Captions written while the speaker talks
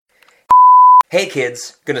Hey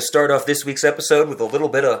kids, gonna start off this week's episode with a little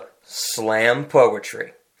bit of slam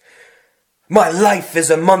poetry. My life is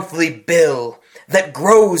a monthly bill that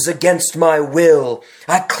grows against my will.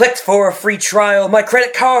 I clicked for a free trial, my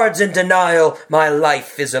credit card's in denial. My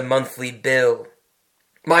life is a monthly bill.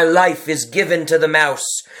 My life is given to the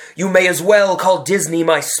mouse. You may as well call Disney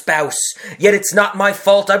my spouse. Yet it's not my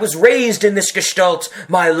fault, I was raised in this gestalt.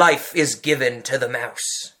 My life is given to the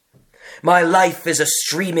mouse. My life is a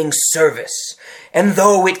streaming service, and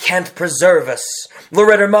though it can't preserve us,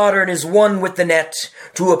 Loretta Modern is one with the net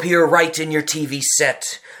to appear right in your TV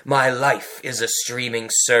set. My life is a streaming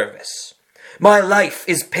service. My life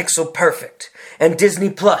is pixel perfect, and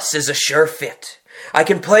Disney Plus is a sure fit. I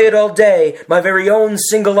can play it all day, my very own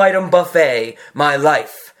single-item buffet. My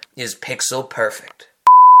life is pixel perfect.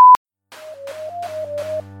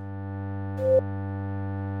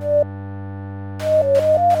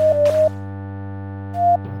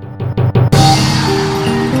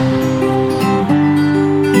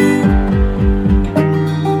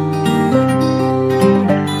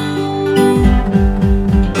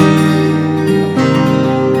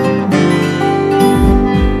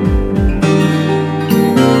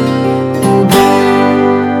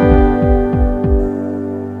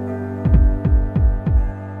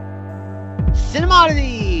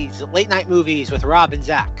 Late Night Movies with Rob and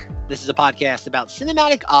Zach. This is a podcast about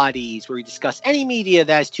cinematic oddities where we discuss any media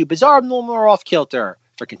that is too bizarre, abnormal, or off-kilter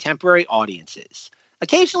for contemporary audiences.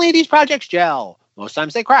 Occasionally, these projects gel. Most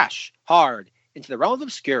times they crash hard into the realm of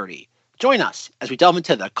obscurity. Join us as we delve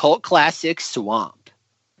into the cult classic swamp.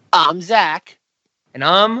 I'm Zach. And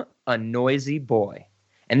I'm a noisy boy.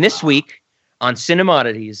 And this week on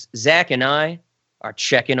Cinemodities, Zach and I are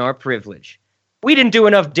checking our privilege. We didn't do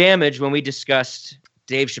enough damage when we discussed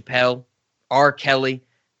Dave Chappelle, R. Kelly.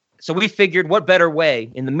 So we figured what better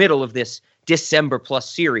way in the middle of this December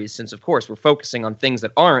Plus series, since of course we're focusing on things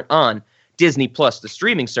that aren't on Disney Plus, the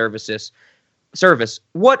streaming service,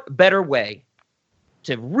 what better way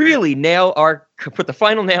to really put the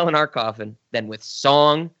final nail in our coffin than with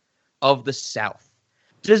Song of the South.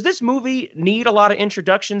 Does this movie need a lot of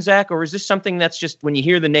introduction, Zach, or is this something that's just when you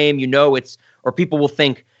hear the name, you know or people will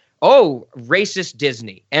think, oh, racist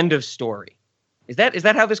Disney, end of story? Is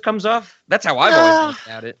that how this comes off? That's how I've always thought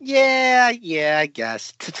about it. Yeah, I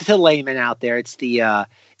guess. To layman out there, it's the, I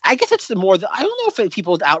guess it's I don't know if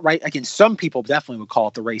people outright, again, some people definitely would call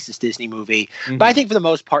it the racist Disney movie, but I think for the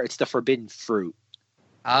most part, it's the forbidden fruit.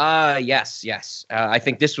 Yes. I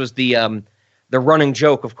think this was the running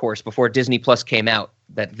joke, of course, before Disney Plus came out,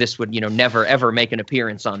 that this would, never, ever make an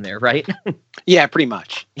appearance on there, right? Yeah, pretty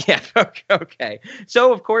much. Yeah, okay.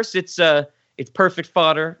 So, of course, it's perfect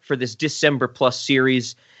fodder for this December Plus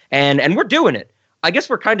series, and we're doing it. I guess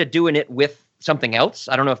we're kind of doing it with something else.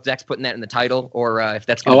 I don't know if Zach's putting that in the title or if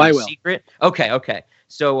that's going to be a secret. Okay.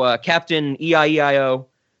 So Captain EIEIO,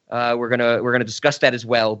 we're gonna discuss that as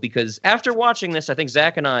well, because after watching this, I think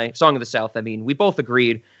Zach and I, Song of the South, we both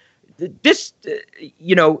agreed this,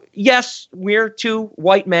 yes, we're two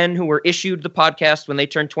white men who were issued the podcast when they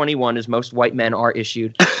turned 21, as most white men are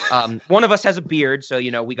issued. One of us has a beard, so,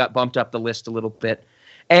 we got bumped up the list a little bit.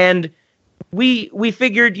 And we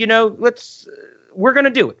figured, we're going to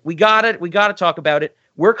do it. We got it. We got to talk about it.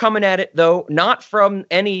 We're coming at it, though, not from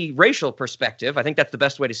any racial perspective. I think that's the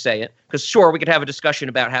best way to say it. Because, sure, we could have a discussion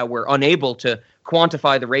about how we're unable to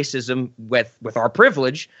quantify the racism with our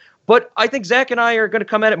privilege. But I think Zach and I are going to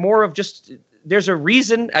come at it more of just, there's a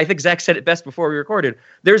reason, I think Zach said it best before we recorded,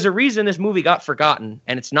 there's a reason this movie got forgotten,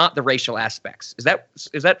 and it's not the racial aspects. Is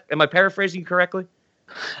that, am I paraphrasing correctly?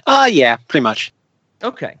 Yeah, pretty much.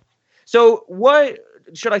 Okay. So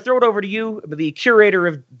should I throw it over to you, the curator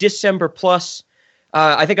of December Plus?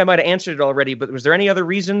 I think I might have answered it already, but was there any other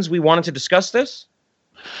reasons we wanted to discuss this?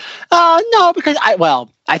 No, because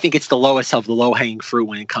I think it's the lowest of the low-hanging fruit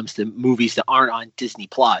when it comes to movies that aren't on Disney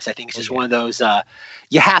Plus. I think it's just one of those,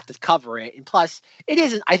 you have to cover it. And plus, it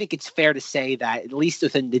isn't, I think it's fair to say that at least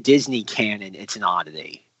within the Disney canon, it's an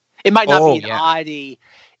oddity. It might not be an oddity.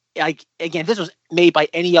 Like, again, if this was made by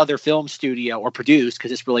any other film studio or produced,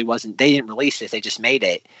 because this really wasn't, they didn't release this, they just made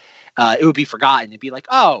it, it would be forgotten. It'd be like,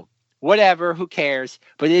 oh, whatever, who cares?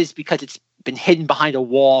 But it is because it's been hidden behind a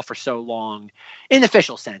wall for so long, in the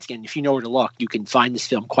official sense. Again, if you know where to look, you can find this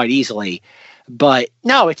film quite easily. But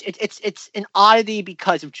no, it's an oddity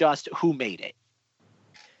because of just who made it.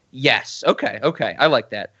 Yes. Okay. I like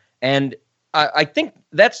that. And I think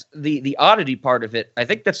that's the oddity part of it. I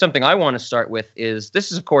think that's something I want to start with is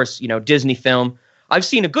this is, of course, Disney film. I've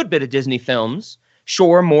seen a good bit of Disney films,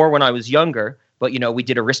 sure, more when I was younger, but, we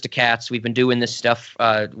did Aristocats. We've been doing this stuff.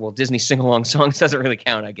 Disney sing-along songs doesn't really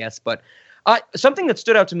count, I guess. But Something that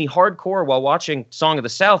stood out to me hardcore while watching Song of the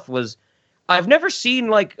South was I've never seen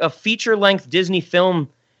like a feature-length Disney film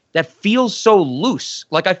that feels so loose.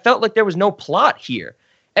 Like I felt like there was no plot here.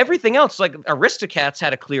 Everything else, like Aristocats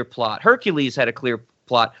had a clear plot. Hercules had a clear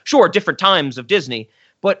plot. Sure, different times of Disney.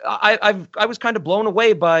 But I was kind of blown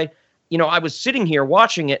away by, I was sitting here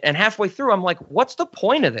watching it, and halfway through, I'm like, what's the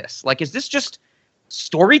point of this? Like, is this just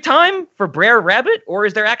story time for Brer Rabbit, or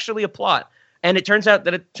is there actually a plot? And it turns out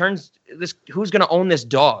that who's going to own this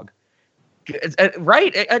dog?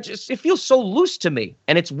 Right? It feels so loose to me,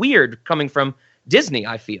 and it's weird coming from Disney,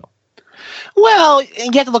 I feel. Well,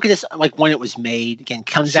 you have to look at this like when it was made. Again,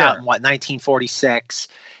 comes out in 1946,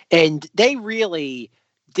 and they really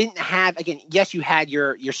didn't have. Again, yes, you had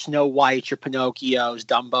your Snow White, your Pinocchios,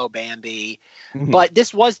 Dumbo, Bambi, but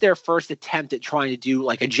this was their first attempt at trying to do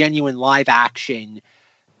like a genuine live action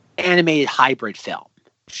animated hybrid film.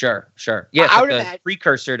 Sure. Yeah, it's like a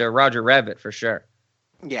precursor to Roger Rabbit for sure.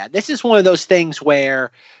 Yeah, this is one of those things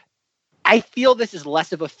where I feel this is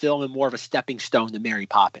less of a film and more of a stepping stone to Mary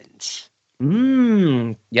Poppins.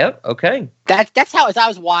 Yep. Okay. That's how, as I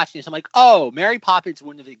was watching this, I'm like, oh, Mary Poppins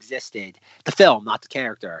wouldn't have existed, the film, not the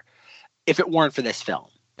character, if it weren't for this film.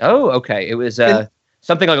 Oh, okay. It was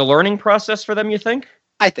something like a learning process for them, you think?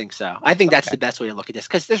 I think so. I think that's the best way to look at this,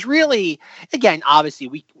 because there's really, again,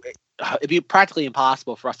 obviously, it'd be practically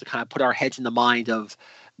impossible for us to kind of put our heads in the mind of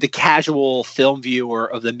the casual film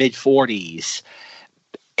viewer of the mid 40s.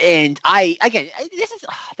 And this is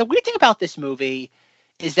the weird thing about this movie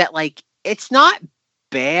is that, like, it's not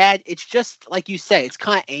bad. It's just, like you say, it's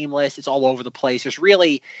kind of aimless. It's all over the place.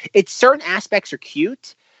 It's certain aspects are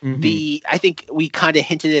cute. I think we kind of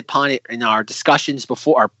hinted upon it in our discussions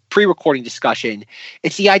before, our pre-recording discussion.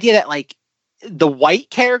 It's the idea that, like, the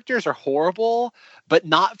white characters are horrible, but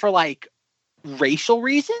not for, like, racial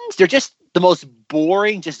reasons. They're just the most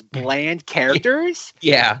boring, just bland characters.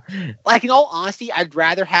 Yeah. Like, in all honesty, I'd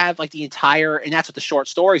rather have, like, the entire, and that's what the short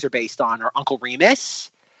stories are based on, or Uncle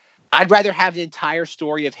Remus. I'd rather have the entire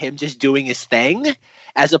story of him just doing his thing,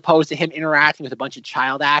 as opposed to him interacting with a bunch of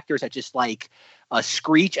child actors that just, like,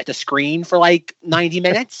 screech at the screen for, like, 90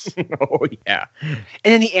 minutes. Oh, yeah. And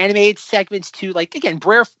then the animated segments, too. Like, again,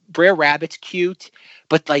 Brer Rabbit's cute,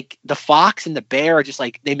 but, like, the fox and the bear are just,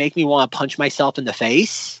 like, they make me want to punch myself in the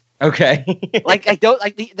face. Okay. We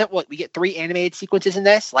get 3 animated sequences in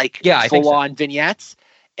this, like, full on vignettes.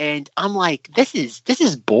 And I'm like, this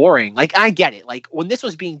is boring. Like, I get it. Like, when this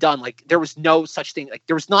was being done, like, there was no such thing. Like,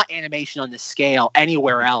 there was not animation on this scale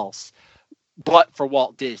anywhere else but for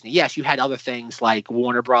Walt Disney. Yes, you had other things like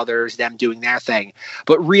Warner Brothers, them doing their thing.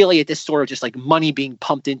 But really, at this sort of just like money being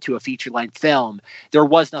pumped into a feature-length film, there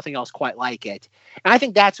was nothing else quite like it. And I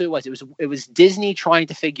think that's what it was. It was Disney trying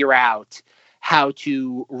to figure out how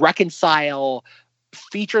to reconcile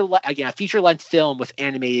a feature-length film with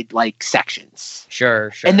animated, like, sections.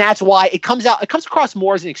 Sure. And that's why it comes across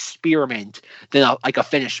more as an experiment than a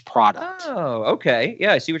finished product. Oh, okay.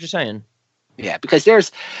 Yeah, I see what you're saying. Yeah, because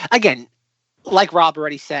there's, again, like Rob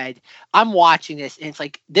already said, I'm watching this and it's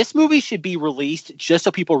like, this movie should be released just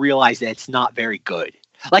so people realize that it's not very good.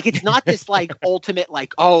 Like, it's not this, like, ultimate,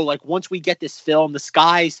 like, oh, like, once we get this film,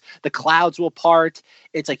 the clouds will part.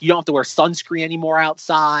 It's like, you don't have to wear sunscreen anymore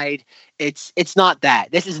outside. It's not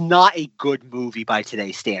that. This is not a good movie by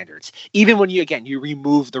today's standards. Even when you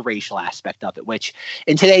remove the racial aspect of it, which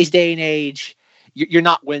in today's day and age, you're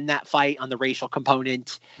not winning that fight on the racial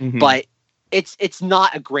component, but it's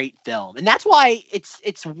not a great film. And that's why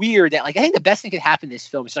it's weird that, like, I think the best thing that could happen in this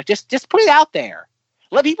film is, like, just put it out there.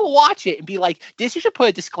 Let people watch it and be like, Disney should put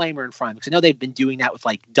a disclaimer in front, because I know they've been doing that with,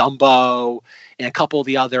 like, Dumbo and a couple of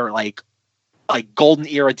the other, like golden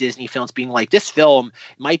era Disney films, being like, this film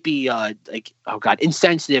might be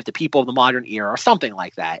insensitive to people of the modern era or something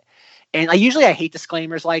like that. And I hate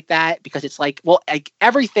disclaimers like that, because it's like, well, like,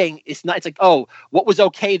 everything is not, it's like, oh, what was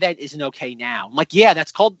okay then isn't okay now. I'm like, yeah,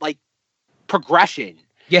 that's called, like, progression.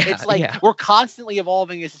 Yeah, it's like we're constantly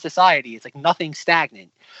evolving as a society. It's like nothing's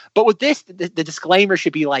stagnant. But with this, the disclaimer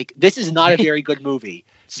should be like, this is not a very good movie.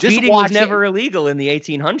 Speeding was never illegal in the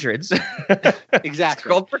 1800s. Exactly.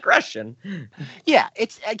 It's called progression. Yeah,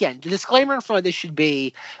 it's, again, the disclaimer in front of this should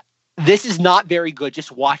be, this is not very good.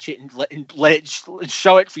 Just watch it and let it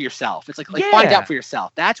show it for yourself. It's like find out for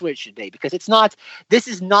yourself. That's what it should be, because this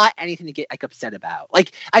is not anything to get, like, upset about.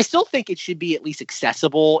 Like, I still think it should be at least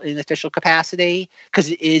accessible in official capacity, because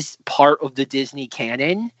it is part of the Disney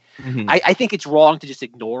canon. I think it's wrong to just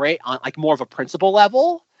ignore it on, like, more of a principle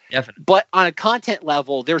level. Definitely. But on a content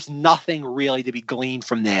level, there's nothing really to be gleaned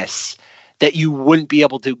from this that you wouldn't be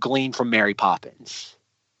able to glean from Mary Poppins.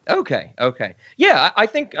 Okay. Yeah, I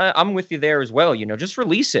think I'm with you there as well. Just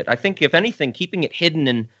release it. I think if anything, keeping it hidden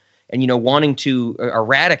and wanting to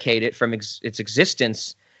eradicate it from its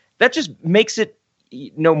existence, that just makes it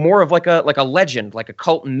more of like a legend, like a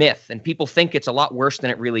cult myth, and people think it's a lot worse than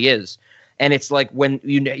it really is. And it's like when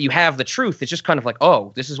you have the truth, it's just kind of like,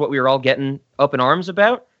 oh, this is what we were all getting up in arms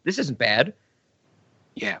about. This isn't bad.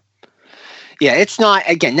 Yeah. Yeah, it's not,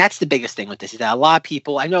 again, that's the biggest thing with this, is that a lot of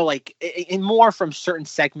people, I know, like, and more from certain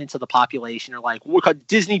segments of the population are like,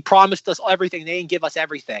 Disney promised us everything, they didn't give us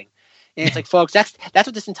everything. And it's like, folks, that's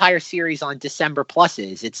what this entire series on December Plus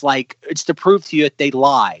is. It's like, it's to prove to you that they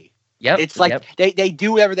lie. Yep. It's like they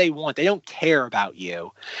do whatever they want. They don't care about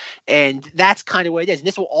you. And that's kind of what it is. And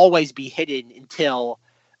this will always be hidden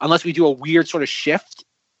unless we do a weird sort of shift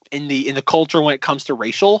in the culture when it comes to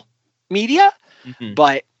racial media. Mm-hmm.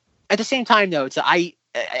 But at the same time, though,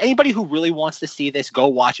 anybody who really wants to see this, go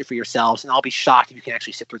watch it for yourselves, and I'll be shocked if you can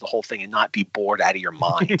actually sit through the whole thing and not be bored out of your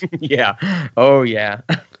mind. Yeah. Oh, yeah.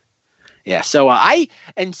 Yeah. So I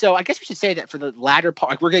guess we should say that for the latter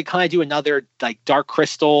part, like, we're going to kind of do another like Dark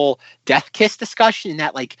Crystal Death Kiss discussion, in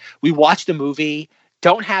that like we watched the movie,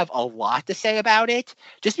 don't have a lot to say about it,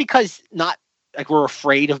 just because not like we're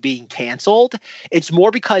afraid of being canceled. It's more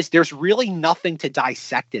because there's really nothing to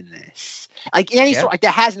dissect in this. Like in any sort, like there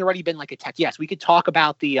hasn't already been like a text. Yes, we could talk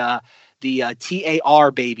about the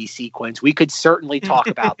TAR baby sequence. We could certainly talk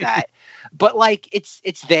about that, but like it's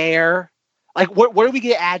there. Like what are we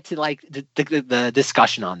going to add to like the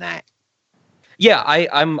discussion on that? Yeah,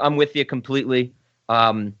 I'm with you completely.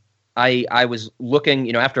 I was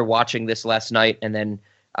looking, after watching this last night and then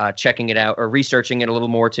checking it out or researching it a little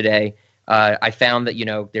more today. I found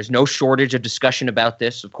that, there's no shortage of discussion about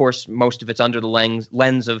this. Of course, most of it's under the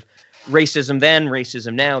lens of racism then,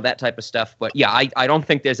 racism now, that type of stuff. But yeah, I don't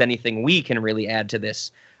think there's anything we can really add to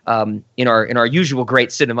this in our usual great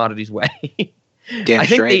Cinemodities way. Damn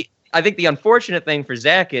straight. I think the unfortunate thing for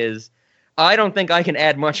Zach is I don't think I can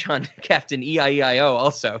add much on Captain EIEIO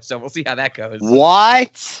also. So we'll see how that goes.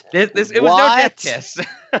 What? It was no Death Kiss.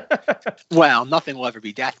 Well, nothing will ever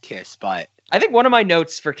be Death Kiss, but I think one of my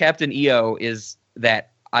notes for Captain EO is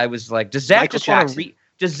that I was like, does Zach want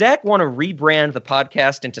to rebrand the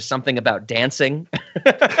podcast into something about dancing?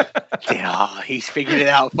 Yeah, he's figured it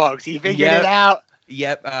out, folks. He figured it out.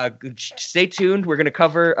 Yep. Stay tuned. We're going to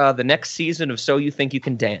cover the next season of So You Think You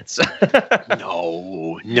Can Dance.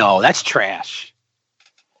 No, that's trash.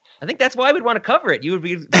 I think that's why we'd want to cover it. You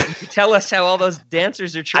would tell us how all those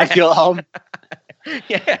dancers are trash. I feel home.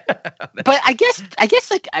 Yeah. But I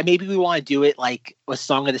guess like maybe we want to do it like a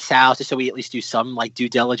Song of the South, just so we at least do some like due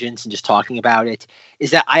diligence and just talking about it.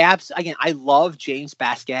 Is that I love James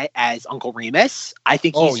Baskett as Uncle Remus. I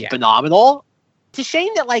think he's phenomenal. It's a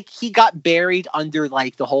shame that like he got buried under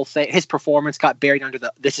like the whole thing. His performance got buried under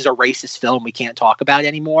this is a racist film we can't talk about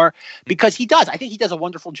anymore, because I think he does a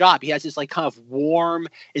wonderful job. He has this like kind of warm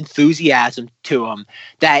enthusiasm to him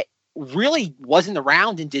that really wasn't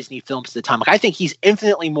around in Disney films at the time. Like I think he's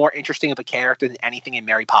infinitely more interesting of a character than anything in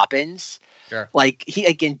Mary Poppins. Sure. Like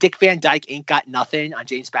Dick Van Dyke ain't got nothing on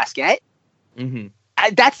James Baskett. Mm-hmm.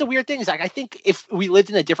 That's the weird thing, is like I think if we lived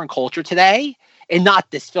in a different culture today, and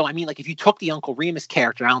not this film, I mean, like if you took the Uncle Remus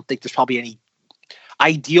character, I don't think there's probably any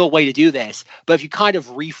ideal way to do this. But if you kind of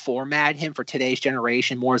reformat him for today's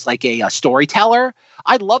generation more as like a storyteller,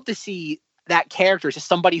 I'd love to see that character as just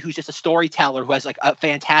somebody who's just a storyteller who has like a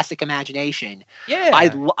fantastic imagination. Yeah,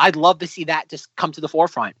 I'd love to see that just come to the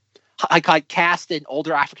forefront. I'd cast an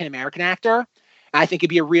older African American actor. I think it'd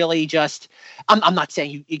be a really just. I'm not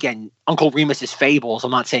saying Uncle Remus's fables.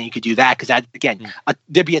 I'm not saying you could do that, because that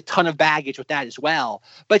there'd be a ton of baggage with that as well.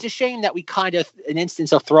 But it's a shame that we kind of an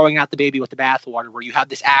instance of throwing out the baby with the bathwater, where you have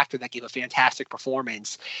this actor that gave a fantastic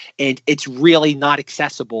performance, and it's really not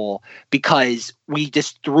accessible because we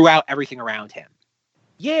just threw out everything around him.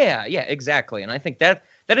 Yeah, exactly. And I think that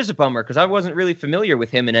is a bummer, because I wasn't really familiar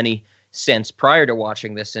with him in any sense prior to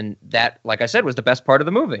watching this, and that, like I said, was the best part of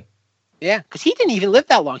the movie. Yeah, because he didn't even live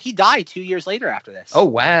that long. He died 2 years later after this. Oh,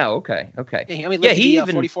 wow. Okay. Yeah, he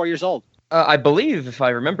even 44 years old. I believe, if I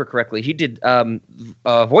remember correctly, he did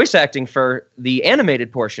voice acting for the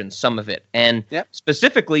animated portions, some of it. And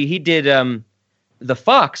specifically, he did the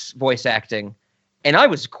Fox voice acting. And I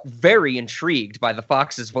was very intrigued by the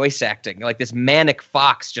Fox's voice acting. Like this manic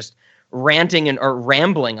Fox just ranting or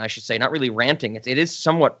rambling, I should say. Not really ranting. It is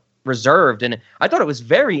somewhat reserved. And I thought it was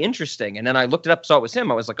very interesting. And then I looked it up, saw it was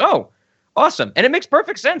him. I was like, oh, awesome. And it makes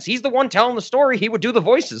perfect sense. He's the one telling the story. He would do the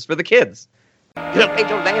voices for the kids. You done played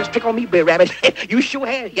your last trick on me, Brer Rabbit. You sure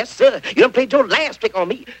have. Yes, sir. You done played your last trick on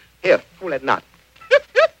me. Here, pull that knot.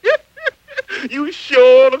 You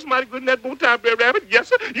sure looks mighty good in that bow tie, Brer Rabbit. Yes,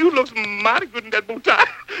 sir. You looks mighty good in that bow tie.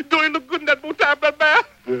 Don't you look good in that bow tie, Brer Bear?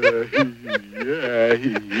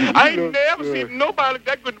 I ain't never seen nobody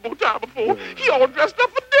that good in bow tie before. He all dressed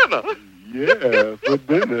up for dinner. Yeah, for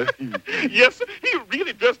dinner. Yes, sir. He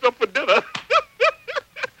really dressed up for dinner.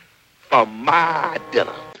 For my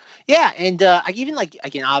dinner. Yeah, and I even like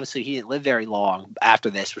again, obviously he didn't live very long after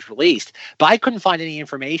this was released, but I couldn't find any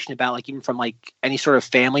information about like even from like any sort of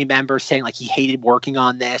family member saying like he hated working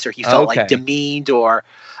on this or he felt like demeaned or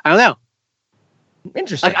I don't know.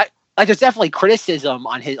 Interesting. Like there's definitely criticism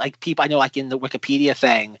on his like people I know like in the Wikipedia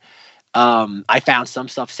thing. I found some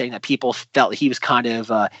stuff saying that people felt he was kind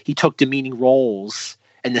of he took demeaning roles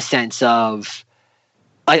in the sense of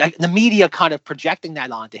like the media kind of projecting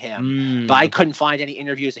that onto him, but I couldn't find any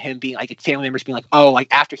interviews of him being like family members being like, oh, like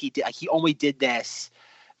after he did, like, he only did this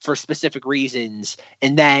for specific reasons,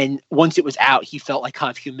 and then once it was out, he felt like kind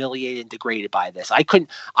of humiliated and degraded by this. I couldn't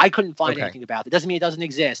find anything about it. Doesn't mean it doesn't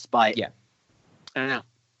exist, but yeah, I don't know.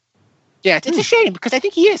 Yeah, it's a shame because I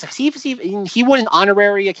think he is. He won an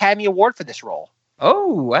honorary Academy Award for this role.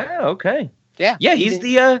 Oh wow, okay. Yeah, he's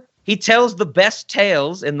he tells the best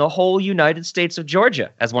tales in the whole United States of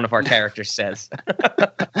Georgia, as one of our characters says.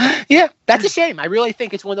 Yeah, that's a shame. I really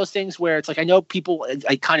think it's one of those things where it's like I know people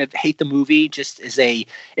I kind of hate the movie just as an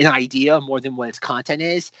idea more than what its content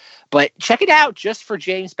is, but check it out just for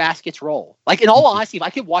James Baskett's role. Like in all honesty, if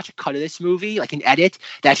I could watch a cut of this movie, like an edit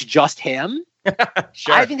that's just him,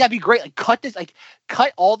 sure. I think that'd be great. Like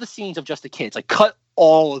cut all the scenes of just the kids, like cut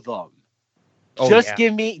all of them.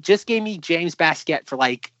 Give me James Baskett for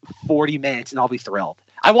like 40 minutes and I'll be thrilled.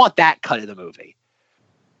 I want that cut of the movie.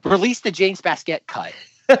 Release the James Baskett cut.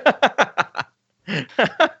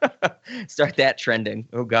 Start that trending.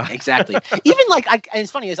 Oh god. Exactly. Even like and it's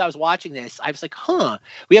funny as I was watching this, I was like,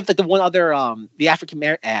 we have like the one other the African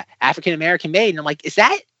American maid, and I'm like, is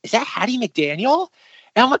that Hattie McDaniel?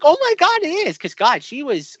 And I'm like, oh my God, it is. Because, God, she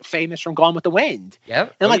was famous from Gone with the Wind.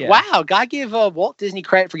 Yep. And I'm like, wow, God give Walt Disney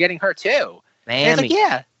credit for getting her, too. Mammy. And it's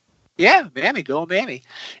like, yeah, Mammy, go Mammy.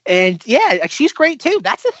 And, yeah, like, she's great, too.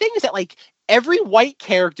 That's the thing is that, like, every white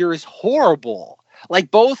character is horrible.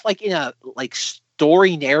 Like, both, like, in a, like,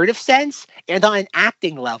 story narrative sense and on an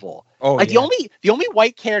acting level. Oh, like, the only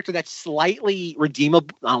white character that's slightly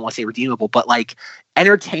redeemable, I don't want to say redeemable, but, like,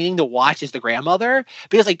 entertaining to watch is the grandmother.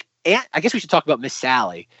 Because, like, I guess we should talk about Miss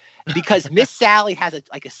Sally, because Miss Sally has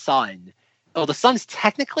a son. Oh, the son's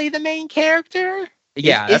technically the main character.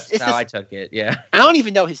 Yeah, that's how I took it. Yeah, I don't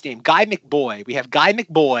even know his name. Guy McBoy. We have Guy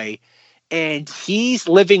McBoy, and he's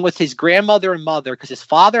living with his grandmother and mother because his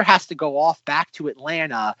father has to go off back to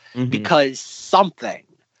Atlanta because something.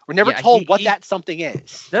 We're never told what that something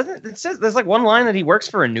is. It says there's like one line that he works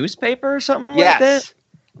for a newspaper or something like that,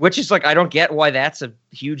 which is like I don't get why that's a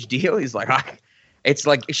huge deal. He's like. It's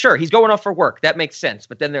like, sure, he's going off for work. That makes sense.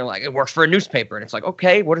 But then they're like, it works for a newspaper. And it's like,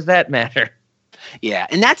 okay, what does that matter? Yeah.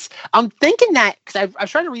 And I'm thinking that, because I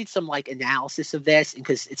was trying to read some like analysis of this. And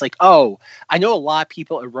because it's like, oh, I know a lot of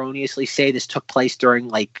people erroneously say this took place during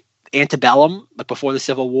like antebellum, like before the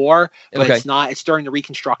Civil War. But it's not. It's during the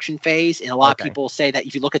Reconstruction phase. And a lot of people say that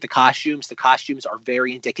if you look at the costumes are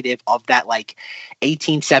very indicative of that like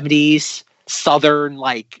 1870s Southern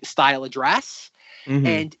like style of dress.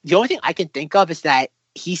 And the only thing I can think of is that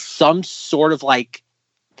he's some sort of like,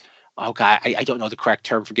 oh God, I don't know the correct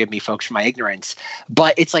term. Forgive me, folks, for my ignorance.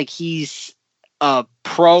 But it's like he's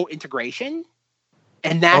pro-integration,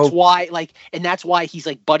 and that's why he's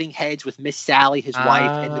like butting heads with Miss Sally, his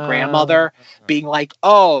wife, and the grandmother, being like,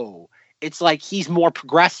 oh, it's like he's more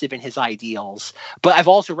progressive in his ideals. But I've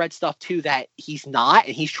also read stuff too that he's not,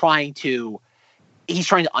 and he's trying to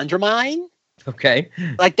undermine. Okay.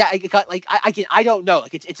 Like that, I don't know.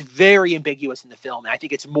 Like it's very ambiguous in the film, and I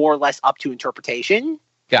think it's more or less up to interpretation.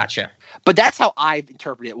 Gotcha. But that's how I've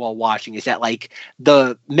interpreted it while watching. Is that like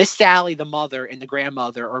the Miss Sally, the mother, and the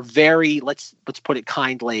grandmother are very let's put it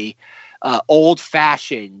kindly,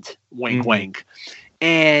 old-fashioned. Wink, wink.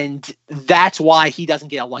 And that's why he doesn't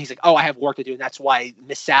get along. He's like, oh, I have work to do, and that's why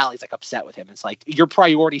Miss Sally's like upset with him. It's like your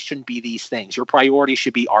priority shouldn't be these things. Your priority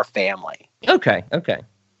should be our family. Okay.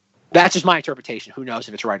 That's just my interpretation. Who knows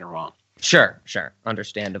if it's right or wrong? Sure.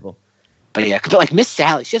 Understandable. But yeah, but like Miss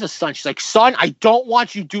Sally, she has a son. She's like, son, I don't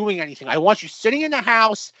want you doing anything. I want you sitting in the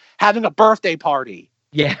house having a birthday party.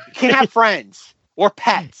 Yeah. You can't have friends or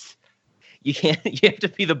pets. You can't. You have to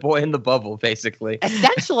be the boy in the bubble, basically.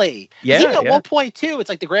 Essentially. Yeah. Even at one point, too, it's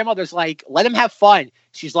like the grandmother's like, let him have fun.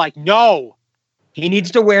 She's like, no. He needs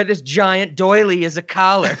to wear this giant doily as a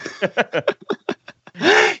collar.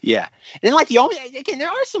 Yeah, and then like the only again, there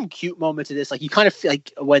are some cute moments of this. Like you kind of feel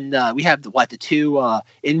like when we have the two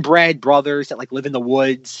inbred brothers that like live in the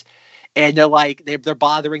woods, and they're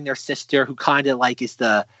bothering their sister, who kind of like is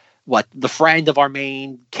the friend of our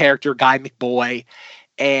main character, Guy McBoy.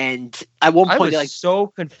 And at one point, I was so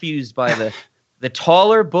confused by the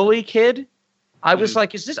taller bully kid. I was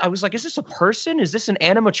like, is this a person? Is this an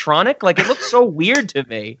animatronic? Like, it looks so weird to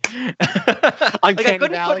me. I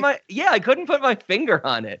couldn't put my finger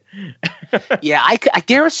on it. Yeah,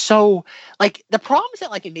 there was so like the problem is that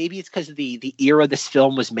like maybe it's because of the era this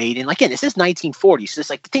film was made in. Like, again, this is 1940, so it's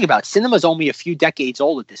like think about it, cinema's only a few decades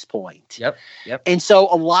old at this point. Yep. And so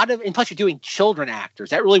and plus you're doing children actors.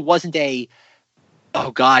 That really wasn't a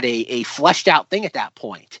fleshed out thing at that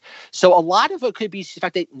point. So a lot of it could be the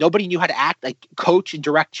fact that nobody knew how to act, like coach and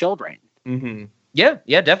direct children. Mm-hmm.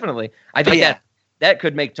 Yeah, definitely. I think that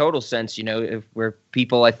could make total sense. Where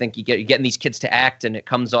people, I think you're getting these kids to act, and it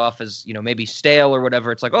comes off as maybe stale or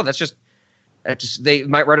whatever. It's like, oh, that's just they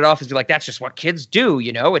might write it off as like that's just what kids do.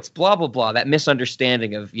 It's blah blah blah. That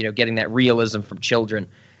misunderstanding of getting that realism from children,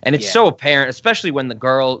 and it's so apparent, especially when the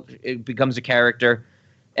girl becomes a character.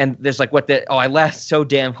 And there's like I laughed so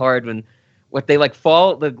damn hard when they like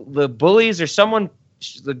fall, the bullies or someone,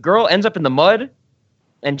 the girl ends up in the mud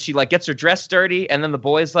and she like gets her dress dirty. And then the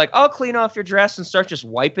boy's like, I'll clean off your dress, and starts just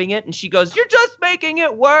wiping it. And she goes, you're just making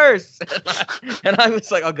it worse. And I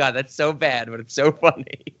was like, oh God, that's so bad, but it's so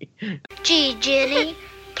funny. Gee, Jenny,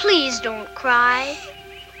 please don't cry.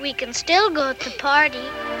 We can still go to the party.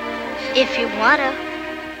 If you wanna,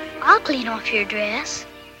 I'll clean off your dress.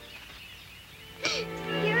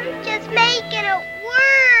 You're just making it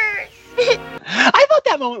worse. I thought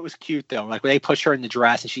that moment was cute though. Like when they push her in the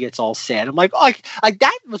dress and she gets all sad. I'm like, oh, like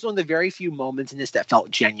that was one of the very few moments in this that felt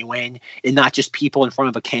genuine and not just people in front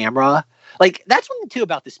of a camera. Like that's one thing too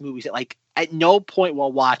about this movie is that like at no point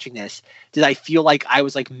while watching this did I feel like I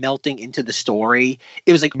was like melting into the story.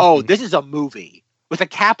 It was like, oh, this is a movie with a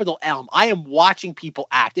capital M. I am watching people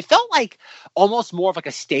act. It felt like almost more of like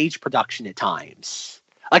a stage production at times.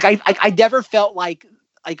 Like I never felt like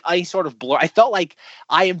I sort of blur. I felt like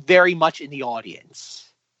I am very much in the audience.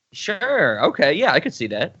 Sure. Okay. Yeah, I could see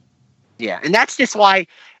that. Yeah, and that's just why.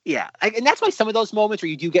 Yeah, and that's why some of those moments where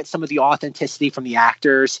you do get some of the authenticity from the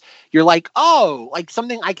actors, you're like, oh, like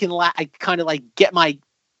something I can I kind of like get my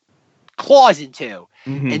claws into,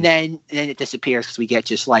 and then it disappears because we get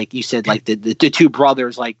just like you said, like the two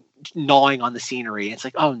brothers like gnawing on the scenery. It's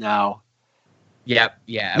like, oh no. Yeah.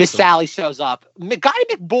 Miss Sally shows up. Guy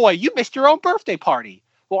McBoy, you missed your own birthday party.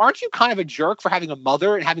 Well, aren't you kind of a jerk for having a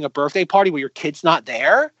mother and having a birthday party where your kid's not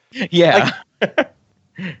there? Yeah.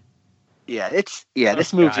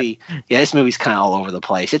 This movie. God. Yeah, this movie's kind of all over the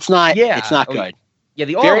place. It's not. Yeah, it's not good. Yeah,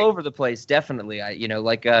 the all over the place. Definitely.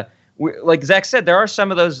 Like Zach said, there are some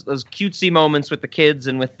of those cutesy moments with the kids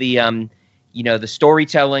and with the the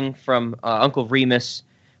storytelling from Uncle Remus.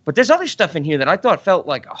 But there's other stuff in here that I thought felt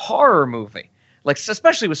like a horror movie. Like,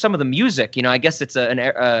 especially with some of the music, I guess it's an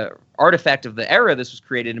artifact of the era this was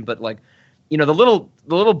created in, but like, the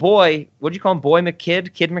little boy, what'd you call him? Boy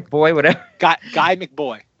McKid? Kid McBoy? Whatever. Guy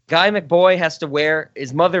McBoy. Guy McBoy has to wear,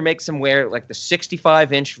 his mother makes him wear like the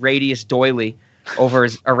 65-inch radius doily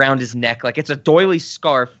around his neck. Like it's a doily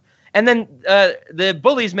scarf. And then the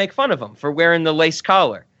bullies make fun of him for wearing the lace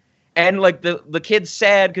collar. And like the kid's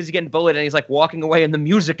sad because he's getting bullied and he's like walking away and the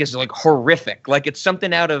music is like horrific. Like it's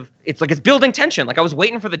something it's building tension. Like I was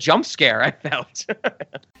waiting for the jump scare, I felt.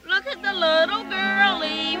 Look at the little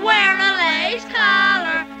girlie wearing a lace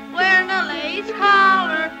collar, wearing a lace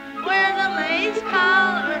collar, wearing a lace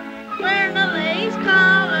collar, wearing a lace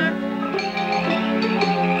collar.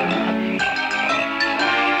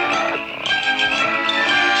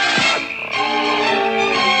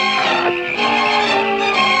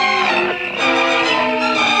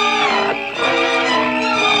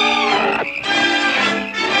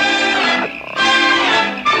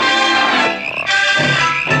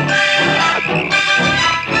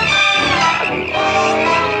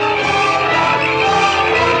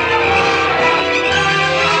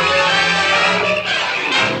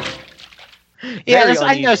 Yeah,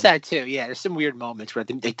 I noticed that too. Yeah, there's some weird moments where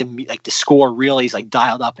the score really is like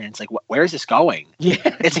dialed up, and it's like, where is this going? Yeah,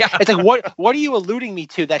 it's like what are you alluding me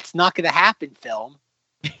to? That's not going to happen, film.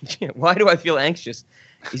 Yeah, why do I feel anxious?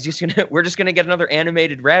 We're just gonna get another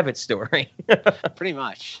animated rabbit story. Pretty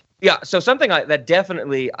much. Yeah. So something that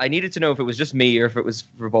definitely I needed to know if it was just me or if it was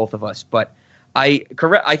for both of us, but I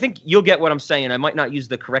think you'll get what I'm saying. I might not use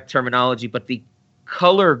the correct terminology, but the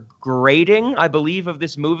color grading, I believe, of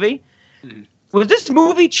this movie. Was this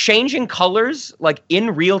movie changing colors like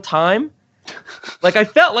in real time? Like I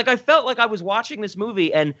felt like I was watching this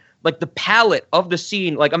movie, and like the palette of the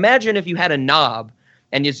scene. Like imagine if you had a knob,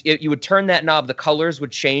 and you would turn that knob, the colors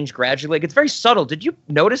would change gradually. Like it's very subtle. Did you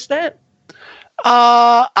notice that?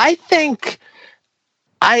 I think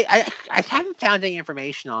I haven't found any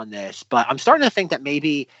information on this, but I'm starting to think that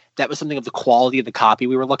maybe that was something of the quality of the copy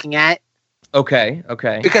we were looking at. Okay.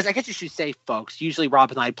 Because I guess you should say, folks, usually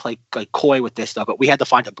Rob and I play like coy with this stuff, but we had to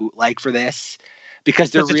find a bootleg for this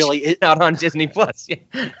because there really is not on Disney Plus.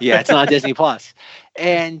 Yeah, it's not on Disney Plus.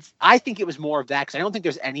 And I think it was more of that because I don't think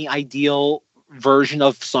there's any ideal version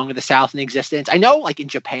of Song of the South in existence. I know like in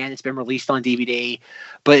Japan it's been released on DVD,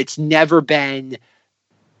 but it's never been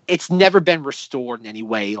restored in any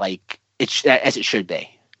way like as it should be.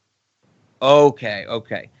 Okay.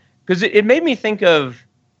 Because it made me think of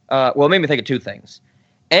it made me think of two things.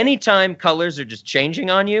 Anytime colors are just changing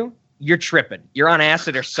on you, you're tripping. You're on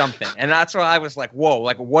acid or something. And that's why I was like, whoa,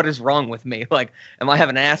 like what is wrong with me? Like, am I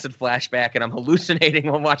having an acid flashback and I'm hallucinating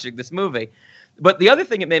while watching this movie? But the other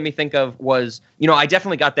thing it made me think of was, I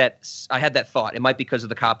definitely got that. I had that thought. It might be because of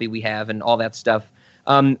the copy we have and all that stuff.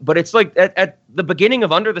 But it's like at the beginning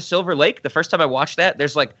of Under the Silver Lake, the first time I watched that,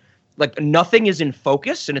 there's like nothing is in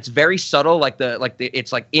focus and it's very subtle. Like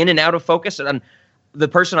it's like in and out of focus. And the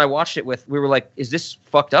person I watched it with, we were like, is this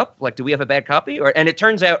fucked up? Like, do we have a bad copy? And it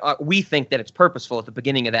turns out we think that it's purposeful at the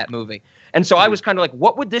beginning of that movie. And so I was kind of like,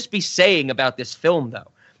 what would this be saying about this film, though?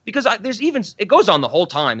 Because it goes on the whole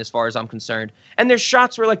time as far as I'm concerned. And there's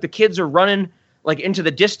shots where like the kids are running like into the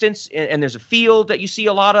distance and there's a field that you see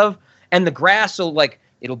a lot of. And the grass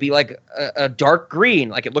it'll be like a dark green,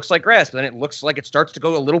 like it looks like grass, but then it looks like it starts to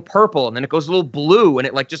go a little purple and then it goes a little blue and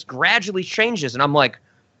it like just gradually changes. And I'm like,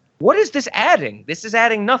 what is this adding? This is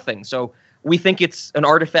adding nothing. So we think it's an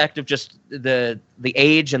artifact of just the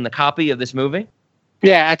age and the copy of this movie.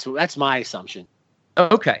 Yeah, that's my assumption.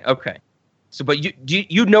 Okay. So, but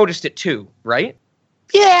you noticed it too, right?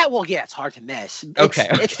 Yeah, well, yeah, it's hard to miss.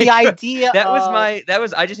 It's the idea.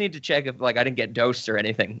 I just need to check if like I didn't get dosed or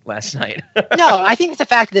anything last night. No, I think it's the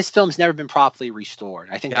fact that this film's never been properly restored.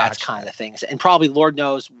 I think that's kind of the thing. And probably Lord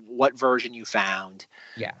knows what version you found.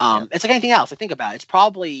 Yeah. It's like anything else. I think about it. It's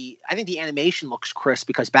probably. I think the animation looks crisp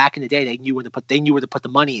because back in the day they knew where to put the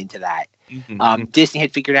money into that. Mm-hmm. Disney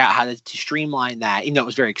had figured out how to streamline that. Even though it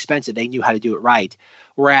was very expensive, they knew how to do it right.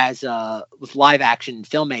 Whereas with live action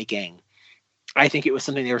filmmaking, I think it was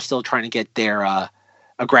something they were still trying to get their a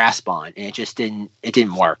grasp on, and it just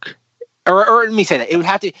didn't work. Or let me say that it would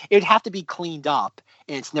have to be cleaned up,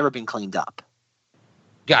 and it's never been cleaned up.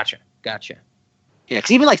 Gotcha. Yeah,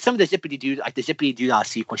 because even like some of the Zippity Doo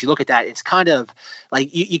sequence, you look at that, it's kind of like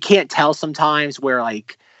you can't tell sometimes where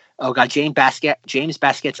like, oh god, James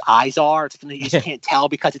Basquet's eyes are. It's something you just can't tell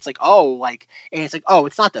because it's like and it's like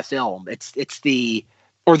it's not the film. It's the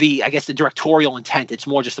I guess the directorial intent. It's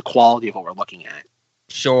more just the quality of what we're looking at.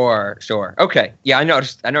 Sure. Okay. Yeah, I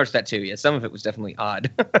noticed that too. Yeah, some of it was definitely odd.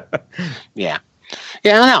 Yeah, I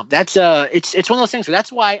don't know. That's it's one of those things where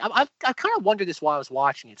that's why I kind of wondered this while I was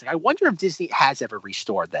watching it. It's like I wonder if Disney has ever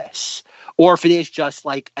restored this, or if it is just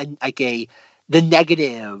like the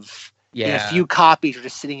negative. Yeah. And a few copies are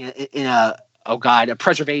just sitting in a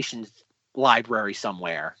preservation library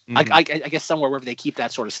somewhere. Mm-hmm. I guess somewhere wherever they keep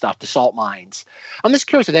that sort of stuff, the salt mines. I'm just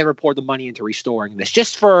curious if they ever poured the money into restoring this,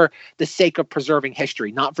 just for the sake of preserving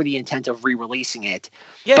history, not for the intent of re-releasing it.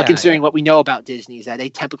 Yeah, but considering what we know about Disney is that they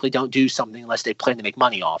typically don't do something unless they plan to make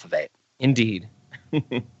money off of it. Indeed.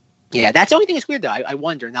 Yeah, that's the only thing that's weird though. I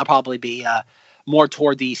wonder, and that'll probably be more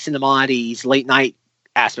toward the Cinemati's late night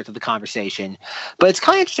aspect of the conversation, but it's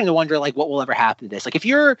kind of interesting to wonder like what will ever happen to this. Like if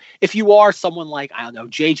you are someone like, I don't know,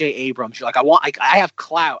 J.J. Abrams, you're like, I have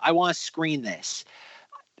clout, I want to screen this.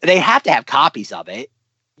 They have to have copies of it.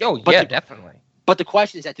 Definitely. But the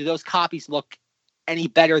question is that do those copies look any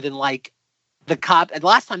better than like the the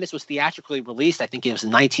last time this was theatrically released, I think it was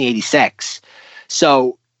in 1986.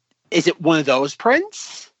 So is it one of those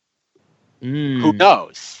prints? Who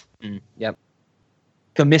knows? Yep.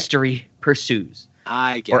 The mystery pursues.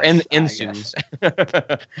 I guess. Or ensues.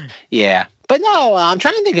 Yeah. But no, I'm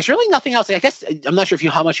trying to think. There's really nothing else. I guess I'm not sure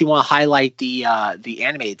how much you want to highlight the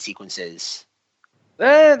animated sequences.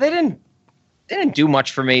 They didn't do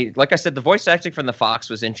much for me. Like I said, the voice acting from the Fox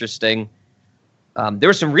was interesting. There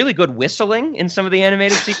was some really good whistling in some of the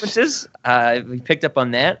animated sequences. We picked up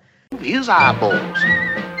on that. His eyeballs.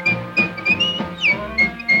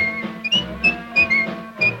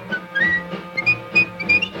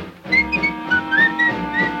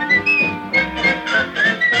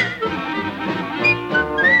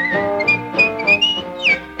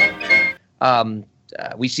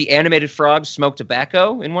 We see animated frogs smoke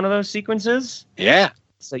tobacco in one of those sequences. Yeah.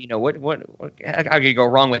 So what how could you go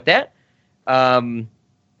wrong with that?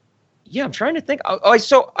 Yeah, I'm trying to think.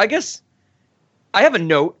 So I guess I have a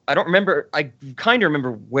note. I don't remember. I kind of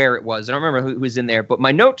remember where it was. I don't remember who was in there, but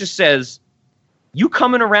my note just says, "You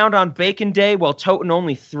coming around on Bacon Day while toting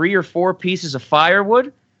only 3 or 4 pieces of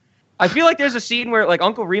firewood?" I feel like there's a scene where like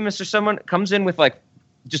Uncle Remus or someone comes in with like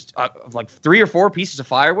just like 3 or 4 pieces of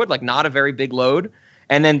firewood, like not a very big load,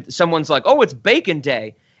 and then someone's like, "Oh, it's Bacon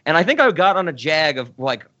Day," and I think I got on a jag of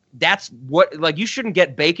like, that's what, like, you shouldn't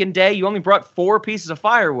get Bacon Day. You only brought 4 pieces of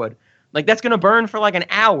firewood. Like, that's going to burn for like an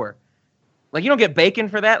hour. Like, you don't get bacon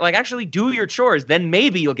for that. Like, actually do your chores. Then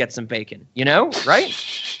maybe you'll get some bacon, right?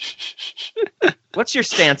 What's your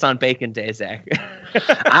stance on Bacon Day, Zach?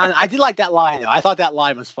 I did like that line, though. I thought that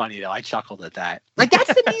line was funny, though. I chuckled at that. Like, that's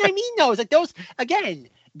the thing I mean, though. Is like those, again,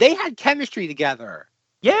 they had chemistry together.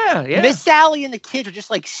 Yeah. Miss Sally and the kids are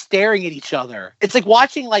just like staring at each other. It's like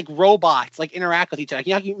watching like robots like interact with each other.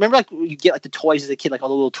 You remember like you get like the toys as a kid, like all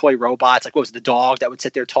the little toy robots. Like what was it, the dog that would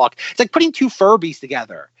sit there and talk? It's like putting 2 Furbies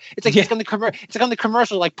together. It's like it's on the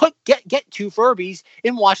commercial. Like get 2 Furbies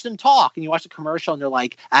and watch them talk. And you watch the commercial and they're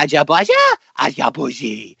like aja baja aja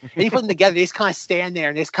bougie. And you put them together. They just kind of stand there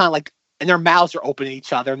and they just kind of like, and their mouths are open at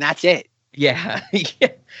each other and that's it. Yeah.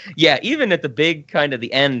 Even at the big kind of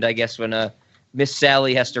the end, I guess when Miss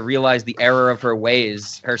Sally has to realize the error of her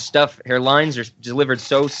ways. Her lines are delivered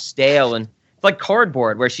so stale and it's like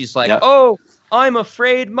cardboard where she's like, "Oh, I'm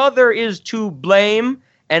afraid mother is to blame."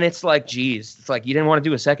 And it's like, geez, it's like you didn't want to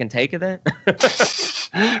do a second take of that?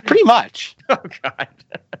 Pretty much. Oh, God.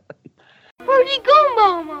 Where'd he go,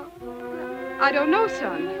 Mama? I don't know,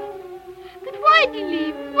 son. But why'd you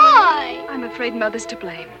leave? Why? I'm afraid mother's to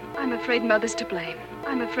blame. I'm afraid mother's to blame.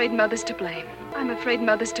 I'm afraid mother's to blame. I'm afraid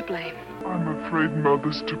mother's to blame. I'm afraid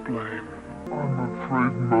mother's to blame. I'm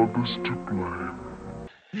afraid mother's to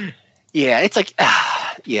blame. Yeah, it's like,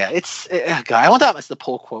 it's, God, I want that as the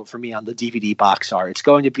pull quote for me on the DVD box art. It's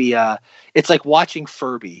going to be, it's like watching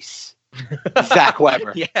Furbies. Zach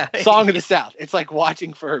Weber. Yeah. Song of the South. It's like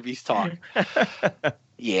watching Furbies talk.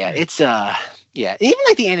 Yeah, it's, even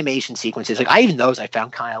like the animation sequences, like even those I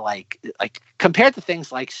found kind of like compared to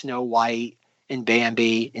things like Snow White and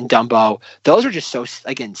Bambi and Dumbo, those are just so,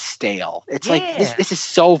 again, stale. It's like, this is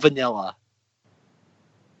so vanilla.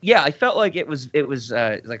 Yeah, I felt like it was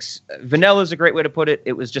like vanilla is a great way to put it.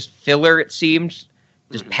 It was just filler, it seemed,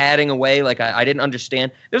 just padding away. Like I didn't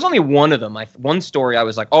understand. There's only one of them. One story I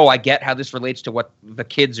was like, oh, I get how this relates to what the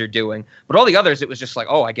kids are doing. But all the others, it was just like,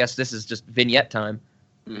 oh, I guess this is just vignette time.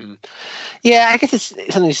 Mm-hmm. Yeah, I guess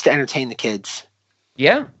it's something just to entertain the kids.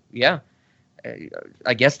 Yeah.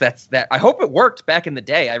 I guess that's that. I hope it worked back in the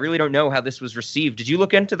day. I really don't know how this was received. Did you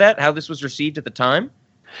look into that? How this was received at the time?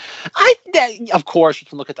 Of course, you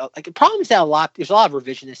can look at the problem is that there's a lot of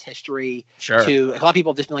revisionist history. Sure. A lot of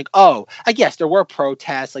people have just been like, oh, I guess there were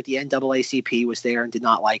protests, like the NAACP was there and did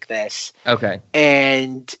not like this. Okay.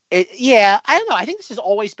 And I don't know. I think this has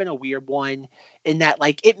always been a weird one in that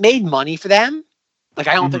like it made money for them. Like,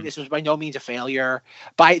 I don't think this was by no means a failure,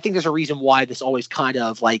 but I think there's a reason why this always kind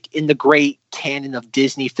of like in the great canon of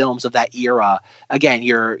Disney films of that era. Again,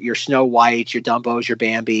 your Snow Whites, your Dumbos, your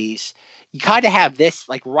Bambis. You kind of have this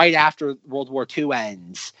like right after World War II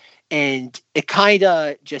ends, and it kind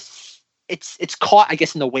of just it's caught, I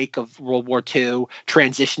guess, in the wake of World War II,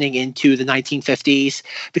 transitioning into the 1950s.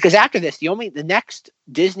 Because after this, the next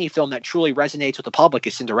Disney film that truly resonates with the public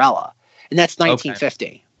is Cinderella, and that's 1950.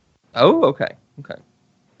 Okay. Oh, okay.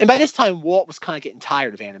 And by this time, Walt was kind of getting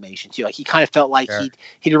tired of animation too. Like he kind of felt like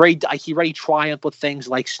he already triumphed with things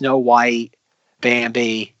like Snow White,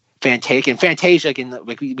 Bambi, Fantasia. Again,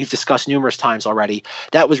 like we've discussed numerous times already.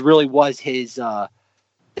 That was his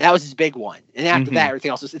big one. And after that, everything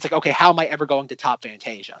else it's like, okay, how am I ever going to top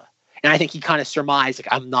Fantasia? And I think he kind of surmised, like,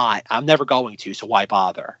 I'm never going to. So why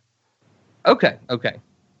bother? Okay.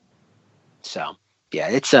 So yeah,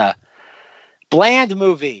 it's a bland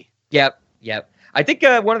movie. Yep. I think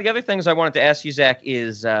one of the other things I wanted to ask you, Zach,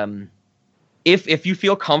 is if you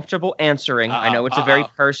feel comfortable answering. I know it's a very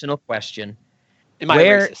personal question. Am I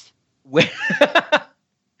racist?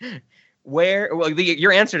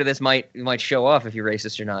 Your answer to this might show off if you're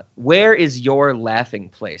racist or not. Where is your laughing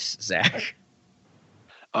place, Zach?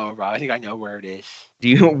 Oh, Rob, I think I know where it is. Do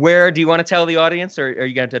you want to tell the audience, or are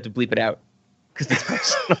you going to have to bleep it out? Because it's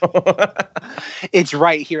personal. It's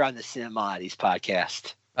right here on the Cinemodities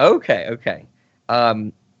podcast. Okay.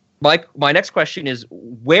 My next question is,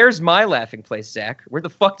 where's my laughing place, Zach? Where the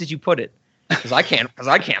fuck did you put it? Because I can't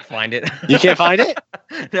find it. You can't find it?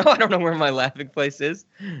 No, I don't know where my laughing place is.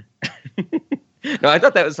 No, I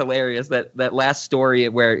thought that was hilarious. That last story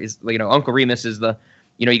where is Uncle Remus is the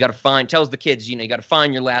you got to tells the kids, you got to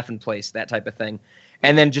find your laughing place, that type of thing.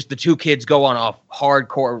 And then just the two kids go on a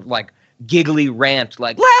hardcore, like, giggly rant,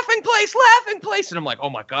 like, laughing place. And I'm like, oh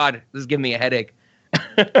my God, this is giving me a headache.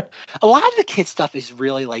 A lot of the kid stuff is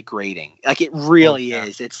really like grating. Like it really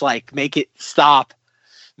is. It's like, make it stop.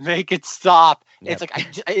 Yep. It's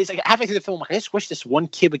like, halfway through the film, I just wish this one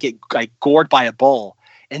kid would get like gored by a bull.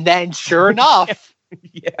 And then sure enough,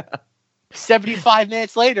 75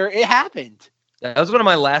 minutes later, it happened. That was one of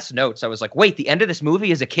my last notes. I was like, wait, the end of this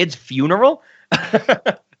movie is a kid's funeral?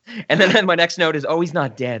 And then my next note is, oh, he's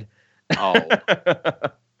not dead. Oh.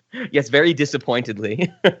 Yes, very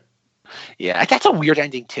disappointedly. Yeah, that's a weird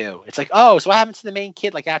ending too. It's like, oh, so what happens to the main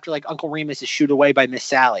kid? Like after like Uncle Remus is shooed away by Miss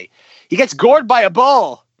Sally, he gets gored by a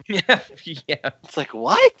bull. Yeah. It's like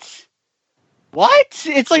what?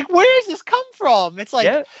 It's like, where does this come from? It's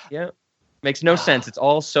like, yeah, makes no sense. It's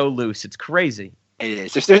all so loose. It's crazy.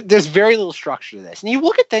 It is. There's very little structure to this, and you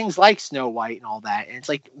look at things like Snow White and all that, and it's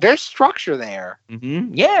like there's structure there.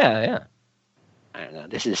 Mm-hmm. Yeah. I don't know.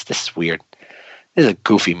 This is weird. This is a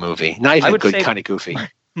goofy movie. Not even a good kind of goofy.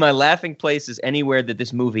 My laughing place is anywhere that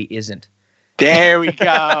this movie isn't. There we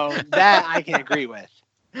go. That I can agree with.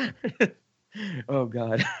 Oh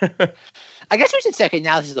God. I guess we should say, okay,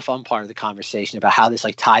 now this is the fun part of the conversation about how this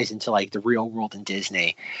like ties into like the real world in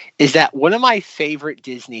Disney. Is that one of my favorite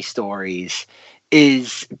Disney stories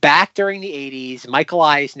is back during the 80s, Michael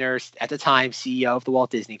Eisner, at the time CEO of the Walt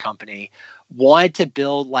Disney Company, wanted to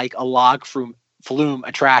build like a log flume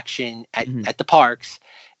attraction at the parks,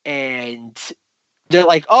 and they're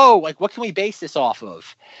like, oh, like what can we base this off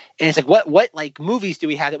of? And it's like, what like movies do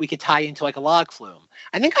we have that we could tie into like a log flume?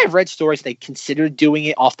 I think I've read stories they considered doing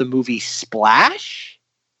it off the movie Splash.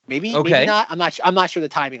 Maybe not. I'm not sure the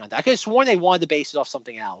timing on that. I could have sworn they wanted to base it off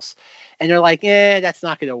something else. And they're like, that's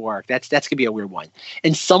not going to work. That's going to be a weird one.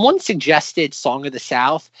 And someone suggested Song of the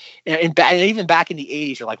South. And even back in the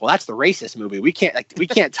 80s, you're like, well, that's the racist movie. We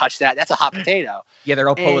can't touch that. That's a hot potato. Yeah, they're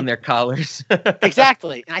all pulling their collars.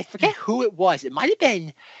 Exactly. And I forget who it was. It might have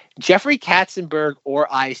been Jeffrey Katzenberg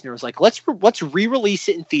or Eisner. Was like, let's re-release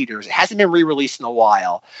it in theaters. It hasn't been re-released in a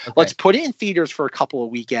while. Okay. Let's put it in theaters for a couple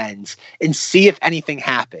of weekends and see if anything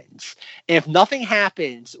happens. And if nothing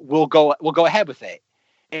happens, we'll go ahead with it.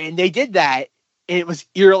 And they did that, and it was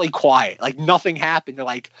eerily quiet. Like nothing happened. They're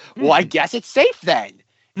like, well, I guess it's safe then.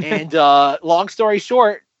 And long story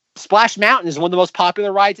short, Splash Mountain is one of the most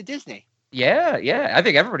popular rides at Disney. Yeah. I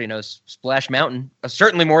think everybody knows Splash Mountain.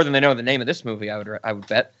 Certainly more than they know the name of this movie, I would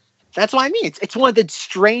bet. That's what I mean. It's one of the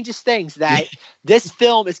strangest things that this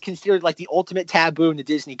film is considered like the ultimate taboo in the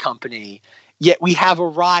Disney company, yet we have a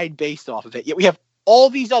ride based off of it. Yet we have all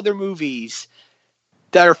these other movies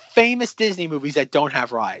that are famous Disney movies that don't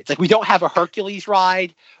have rides. Like we don't have a Hercules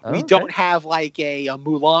ride. Okay. We don't have like a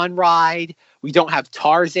Mulan ride. We don't have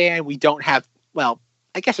Tarzan. We don't have, well,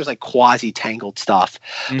 I guess there's like quasi-tangled stuff.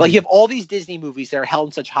 Mm-hmm. But you have all these Disney movies that are held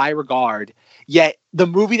in such high regard, yet the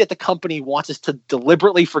movie that the company wants us to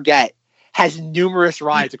deliberately forget has numerous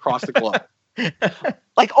rides across the globe.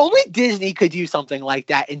 Like only Disney could do something like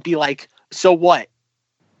that and be like, so what?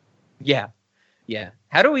 Yeah.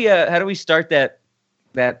 How do we start that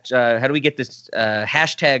how do we get this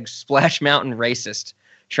hashtag Splash Mountain racist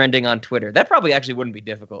trending on Twitter? That probably actually wouldn't be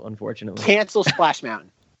difficult, unfortunately. Cancel Splash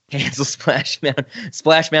Mountain. Cancel Splash Mountain.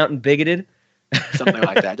 Splash Mountain bigoted. Something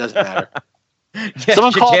like that. Doesn't matter. Yeah,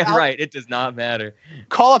 someone call damn right. It does not matter.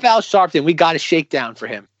 Call up Al Sharpton. We got a shakedown for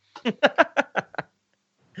him.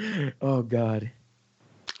 Oh God.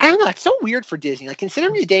 I don't know. It's so weird for Disney. Like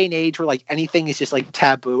considering the day and age where like anything is just like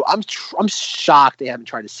taboo, I'm shocked they haven't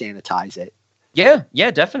tried to sanitize it. Yeah,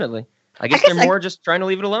 definitely. I guess they're more just trying to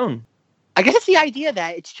leave it alone. I guess it's the idea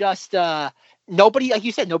that it's just nobody, like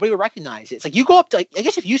you said, nobody would recognize it. It's like you go up to, like, I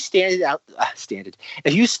guess if you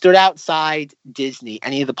if you stood outside Disney,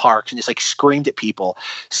 any of the parks, and just like screamed at people,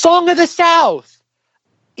 "Song of the South,"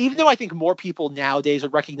 even though I think more people nowadays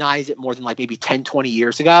would recognize it more than like maybe 10, 20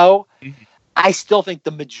 years ago, I still think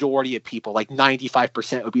the majority of people, like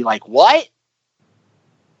 95%, would be like, "What?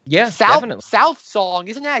 Yeah, definitely. South Song,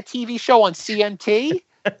 isn't that a TV show on CMT?"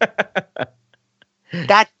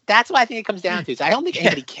 That's what I think it comes down to. So I don't think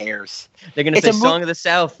anybody cares. They're going to say Song of the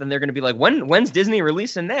South, and they're going to be like, when's Disney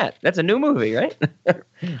releasing that? That's a new movie, right?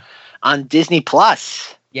 On Disney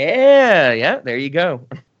Plus. Yeah, there you go.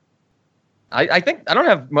 I think I don't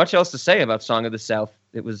have much else to say about Song of the South.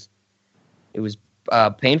 It was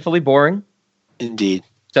painfully boring. Indeed.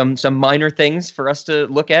 Some minor things for us to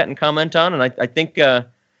look at and comment on, and I think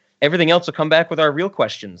everything else will come back with our real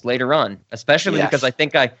questions later on, especially because I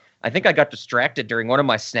think I got distracted during one of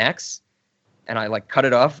my snacks, and I like cut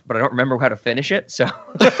it off, but I don't remember how to finish it. So,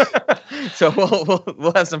 so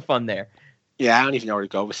we'll have some fun there. Yeah, I don't even know where to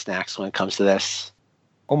go with snacks when it comes to this.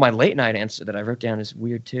 Oh, my late night answer that I wrote down is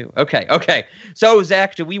weird too. Okay. So,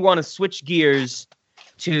 Zach, do we want to switch gears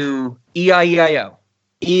to EIEIO?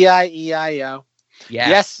 EIEIO.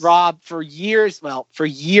 Yes, Rob. For a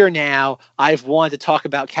year now, I've wanted to talk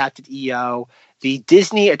about Captain EO, the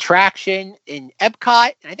Disney attraction in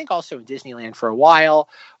Epcot, and I think also in Disneyland for a while,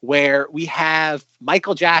 where we have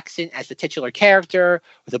Michael Jackson as the titular character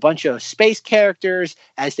with a bunch of space characters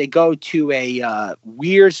as they go to a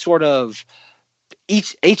weird sort of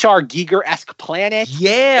H.R. Giger-esque planet.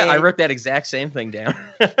 Yeah, I wrote that exact same thing down.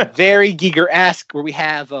 Very Giger-esque, where we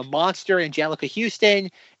have a monster, Angelica Houston,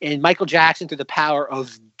 and Michael Jackson, through the power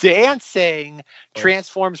of dancing,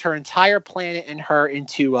 transforms her entire planet and her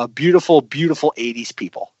into a beautiful, beautiful 80s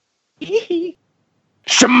people.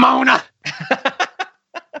 Shimona!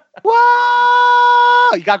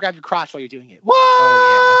 Whoa! You gotta grab your crotch while you're doing it. Whoa!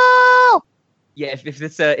 Oh, yeah,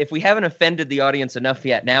 if we haven't offended the audience enough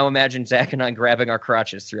yet, now imagine Zach and I grabbing our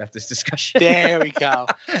crotches throughout this discussion. There we go.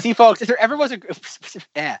 See, folks, if there ever was if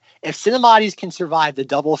Cinemati's can survive the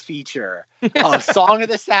double feature of Song of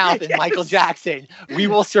the South and Michael Jackson, we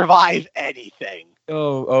will survive anything.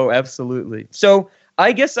 Oh, absolutely. So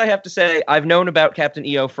I guess I have to say I've known about Captain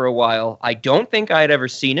EO for a while. I don't think I had ever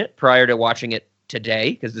seen it prior to watching it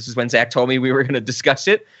today, because this is when Zach told me we were going to discuss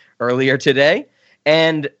it earlier today.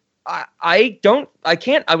 And I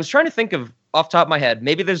was trying to think of off the top of my head,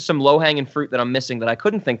 maybe there's some low-hanging fruit that I'm missing that I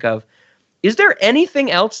couldn't think of. Is there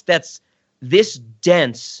anything else that's this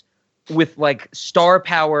dense with like star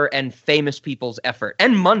power and famous people's effort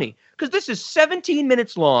and money? Because this is 17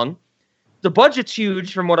 minutes long. The budget's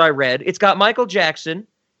huge from what I read. It's got Michael Jackson.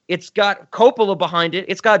 It's got Coppola behind it.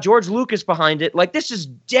 It's got George Lucas behind it. Like, this is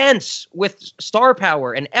dense with star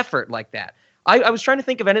power and effort like that. I was trying to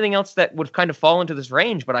think of anything else that would kind of fall into this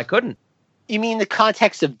range, but I couldn't. You mean the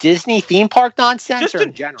context of Disney theme park nonsense, or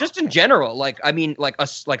in general? Just in general. Like, I mean, like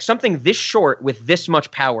something this short with this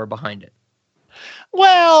much power behind it.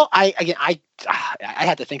 Well, I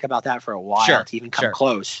had to think about that for a while to even come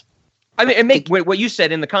close. I mean, what you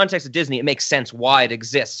said in the context of Disney, it makes sense why it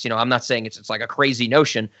exists. You know, I'm not saying it's like a crazy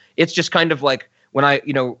notion. It's just kind of like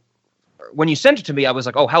when you sent it to me, I was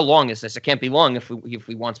like, oh, how long is this? It can't be long if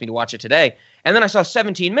he wants me to watch it today. And then I saw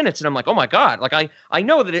 17 minutes and I'm like, oh my God. Like I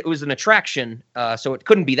know that it was an attraction, so it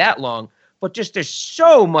couldn't be that long, but just there's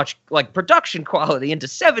so much like production quality into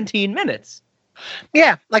 17 minutes.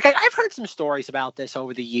 Yeah, like I've heard some stories about this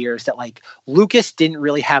over the years that like Lucas didn't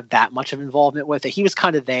really have that much of involvement with it. He was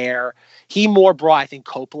kind of there. He more brought, I think,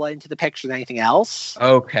 Coppola into the picture than anything else.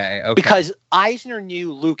 Okay. Because Eisner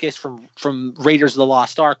knew Lucas from Raiders of the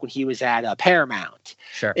Lost Ark when he was at Paramount.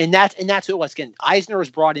 Sure. And that's what it was. Again, Eisner was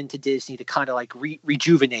brought into Disney to kind of like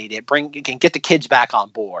rejuvenate it, get the kids back on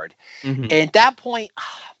board. Mm-hmm. And at that point,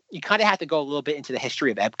 you kind of have to go a little bit into the history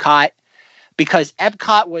of Epcot, because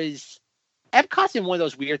Epcot's in one of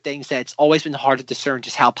those weird things that's always been hard to discern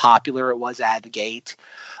just how popular it was out of the gate.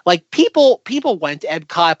 Like people went to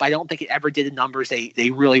Epcot, but I don't think it ever did the numbers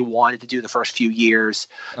they really wanted to do the first few years.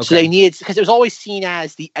 Okay. So they needed, because it was always seen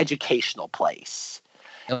as the educational place.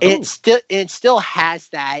 Oh. And it still has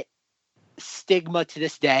that stigma to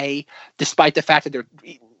this day, despite the fact that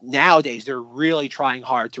nowadays they're really trying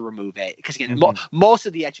hard to remove it. Because again, most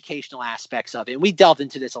of the educational aspects of it, and we delved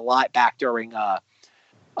into this a lot back during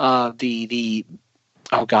oh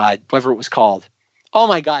God, whatever it was called. Oh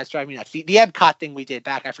my God, it's driving me nuts. The Epcot thing we did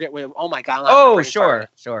back, I forget what. Oh my God. Oh, sure.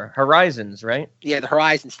 Horizons, right? Yeah, the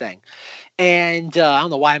Horizons thing. And I don't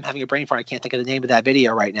know why I'm having a brain fart. I can't think of the name of that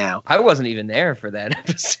video right now. I wasn't even there for that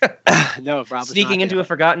episode. No, Rob. Sneaking into a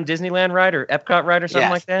forgotten Disneyland ride or Epcot ride or something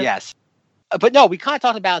like that? Yes. But no, we kind of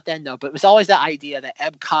talked about it then, though. But it was always that idea that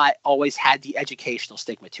Epcot always had the educational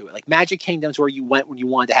stigma to it. Like Magic Kingdom's where you went when you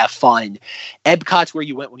wanted to have fun. Epcot's where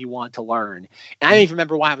you went when you wanted to learn. And I don't even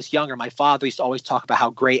remember when I was younger, my father used to always talk about how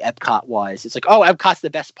great Epcot was. It's like, oh, Epcot's the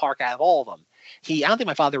best park out of all of them. I don't think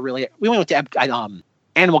my father really. We went to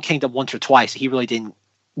Animal Kingdom once or twice. He really didn't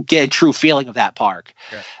get a true feeling of that park.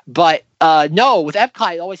 Sure. But no, with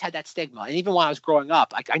Epcot, it always had that stigma. And even when I was growing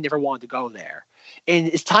up, I never wanted to go there.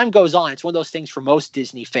 And as time goes on, it's one of those things for most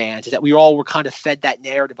Disney fans is that we all were kind of fed that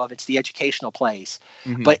narrative of it's the educational place.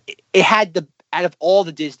 Mm-hmm. But it had out of all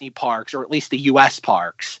the Disney parks, or at least the U.S.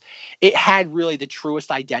 parks, it had really the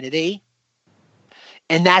truest identity.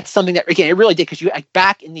 And that's something that, again, it really did, because you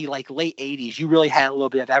back in the late 80s, you really had a little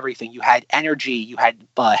bit of everything. You had energy, you had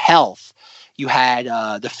health, you had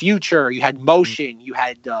the future, you had motion, you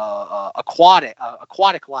had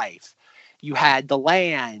aquatic life. you had the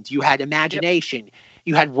land, you had Imagination,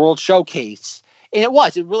 you had World Showcase. And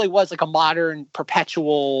it really was like a modern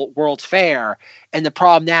perpetual World's Fair. And the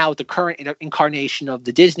problem now with the current incarnation of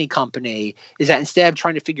the Disney company is that instead of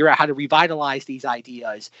trying to figure out how to revitalize these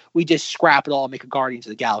ideas, we just scrap it all and make a Guardians of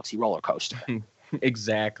the Galaxy roller coaster.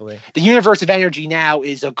 Exactly. The universe of energy now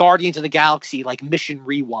is a Guardians of the Galaxy like Mission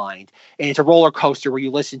Rewind. And it's a roller coaster where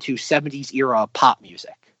you listen to 70s era pop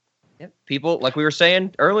music. Yeah. People, like we were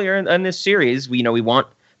saying earlier in this series,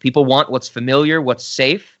 people want what's familiar, what's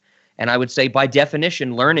safe. And I would say, by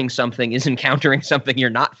definition, learning something is encountering something you're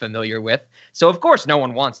not familiar with. So, of course, no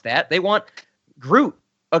one wants that. They want Groot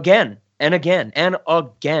again and again and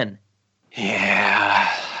again. Yeah.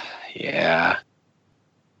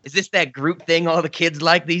 Is this that Groot thing all the kids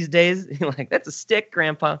like these days? You're like, that's a stick,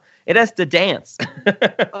 Grandpa. It has to dance.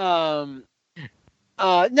 No,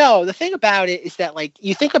 the thing about it is that, like,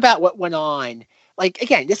 you think about what went on. Like,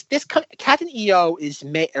 again, this Captain EO is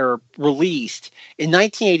released in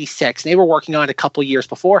 1986, and they were working on it a couple years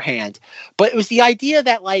beforehand. But it was the idea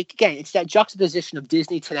that, like, again, it's that juxtaposition of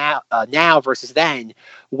Disney to now versus then,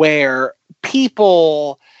 where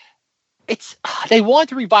people, they want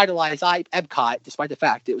to revitalize Epcot, despite the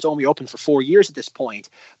fact that it was only open for 4 years at this point.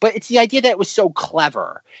 But it's the idea that it was so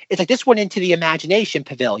clever. It's like this went into the Imagination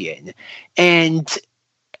Pavilion, and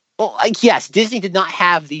like, yes, Disney did not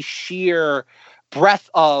have the sheer breadth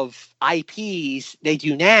of IPs they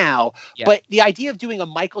do now, but the idea of doing a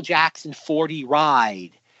Michael Jackson 4D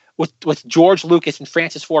ride with George Lucas and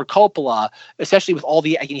Francis Ford Coppola, especially with all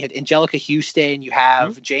you had Angelica Houston, you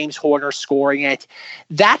have James Horner scoring it.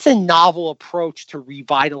 That's a novel approach to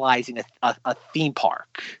revitalizing a theme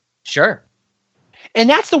park. Sure. And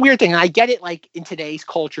that's the weird thing. And I get it, like, in today's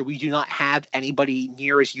culture, we do not have anybody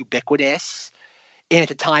near as ubiquitous and at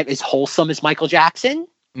the time as wholesome as Michael Jackson.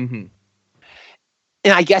 Mm-hmm.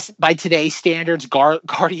 And I guess by today's standards,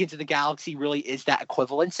 Guardians of the Galaxy really is that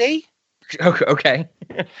equivalency. Okay.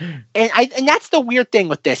 and that's the weird thing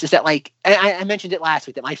with this is that, like, I mentioned it last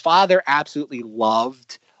week, that my father absolutely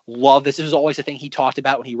loved this. This was always the thing he talked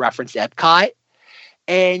about when he referenced Epcot.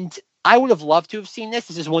 And I would have loved to have seen this.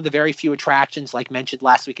 This is one of the very few attractions, like mentioned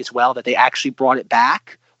last week as well, that they actually brought it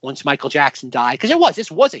back once Michael Jackson died. Because this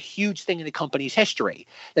was a huge thing in the company's history.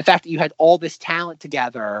 The fact that you had all this talent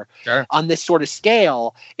together on this sort of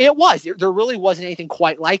scale. And it was. There really wasn't anything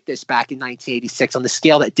quite like this back in 1986 on the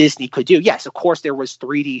scale that Disney could do. Yes, of course, there was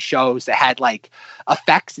 3D shows that had, like,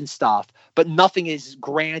 effects and stuff, but nothing as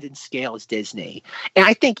grand in scale as Disney. And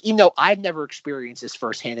I think, even though I've never experienced this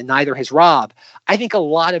firsthand, and neither has Rob, I think a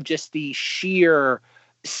lot of just the sheer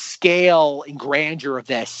scale and grandeur of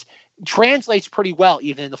this translates pretty well,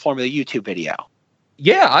 even in the form of the YouTube video.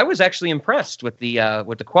 Yeah, I was actually impressed with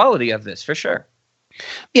the quality of this, for sure.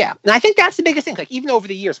 Yeah, and I think that's the biggest thing. Like, even over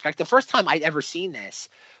the years, like, the first time I'd ever seen this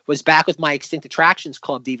was back with my Extinct Attractions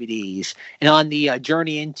Club DVDs, and on the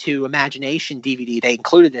Journey into Imagination DVD, they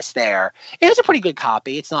included this there. It was a pretty good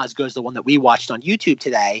copy. It's not as good as the one that we watched on YouTube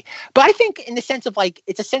today, but I think in the sense of, like,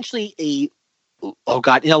 it's essentially an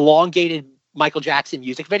elongated Michael Jackson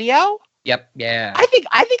music video. Yep. Yeah. I think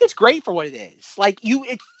it's great for what it is. Like,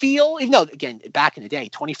 even though, again, back in the day,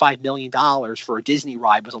 $25 million for a Disney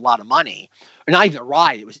ride was a lot of money, or not even a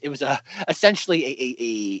ride. It was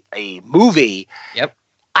essentially a movie. Yep.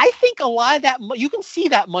 I think a lot of that, you can see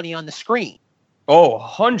that money on the screen. Oh,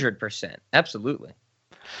 100%. Absolutely.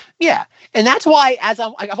 Yeah. And that's why,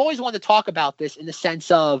 I've always wanted to talk about this in the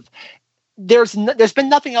sense of, there's been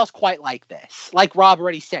nothing else quite like this. Like Rob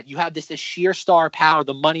already said, you have this sheer star power,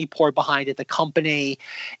 the money poured behind it, the company.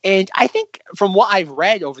 And I think from what I've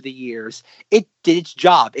read over the years, it did its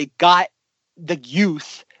job. It got the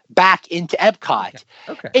youth back into Epcot.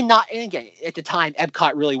 Okay. And again, at the time,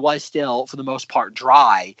 Epcot really was still, for the most part,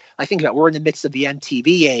 dry. I think that we're in the midst of the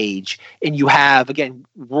MTV age, and you have, again,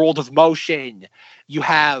 World of Motion, you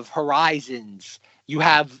have Horizons, you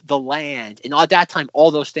have the land, and at that time,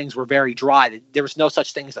 all those things were very dry. There was no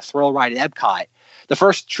such thing as a thrill ride at Epcot. The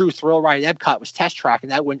first true thrill ride at Epcot was Test Track,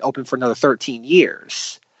 and that wouldn't open for another 13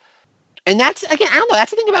 years. And that's, again, I don't know,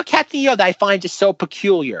 that's the thing about Captain EO that I find just so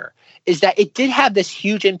peculiar, is that it did have this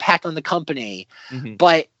huge impact on the company,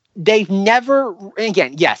 but they've never, and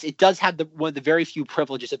again, yes, it does have one of the very few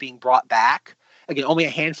privileges of being brought back. Again, only a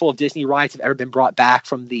handful of Disney rides have ever been brought back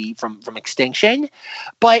from extinction,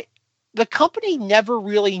 but the company never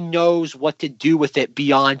really knows what to do with it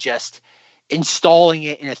beyond just installing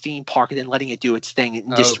it in a theme park and then letting it do its thing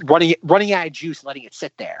and just running out of juice and letting it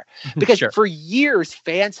sit there. Because for years,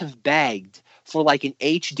 fans have begged for, like, an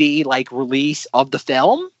HD, like, release of the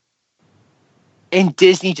film, and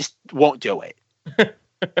Disney just won't do it.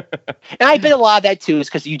 And I bet a lot of that too is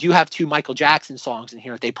because you do have 2 Michael Jackson songs in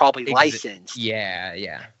here that they probably licensed. Yeah,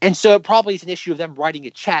 yeah. And so it probably is an issue of them writing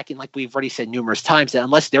a check. And like we've already said numerous times, that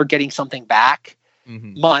unless they're getting something back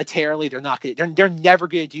monetarily, they're not going to, they're never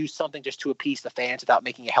going to do something just to appease the fans without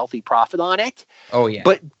making a healthy profit on it. Oh yeah.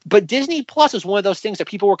 But Disney Plus is one of those things that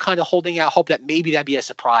people were kind of holding out hope that maybe that'd be a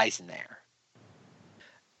surprise in there.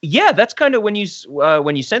 Yeah, that's kind of when you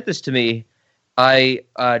sent this to me, I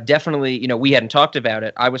definitely, we hadn't talked about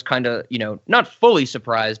it. I was kind of, not fully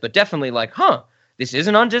surprised, but definitely like, this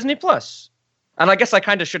isn't on Disney Plus. And I guess I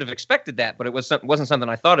kind of should have expected that, but it wasn't something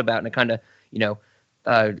I thought about, and it kind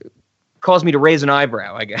of, caused me to raise an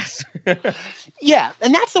eyebrow, I guess. Yeah,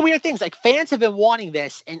 and that's the weird thing. Like, fans have been wanting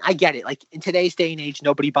this, and I get it. Like, in today's day and age,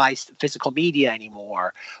 nobody buys physical media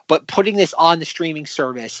anymore. But putting this on the streaming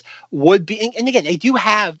service would be, and again, they do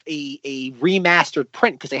have a remastered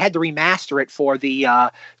print because they had to remaster it for the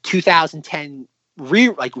 2010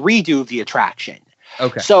 redo of the attraction.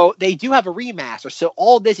 Okay. So they do have a remaster. So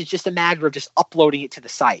all this is just a matter of just uploading it to the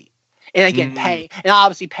site. And again,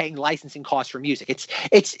 paying licensing costs for music.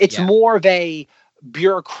 It's more of a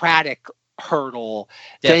bureaucratic hurdle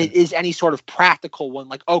than it is any sort of practical one.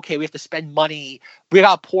 Like, okay, we have to spend money. We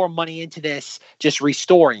got to pour money into this, just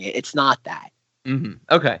restoring it. It's not that. Mm-hmm.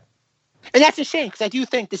 Okay. And that's a shame because I do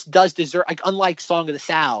think this does deserve, like, unlike Song of the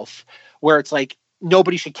South, where it's like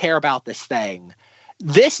nobody should care about this thing.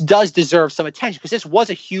 This does deserve some attention because this was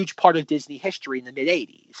a huge part of Disney history in the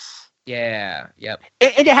mid-'80s. Yeah. Yep.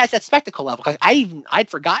 And it has that spectacle level. I'd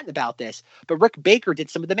forgotten about this, but Rick Baker did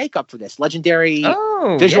some of the makeup for this. Legendary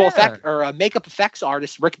visual effect or makeup effects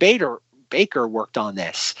artist Rick Baker worked on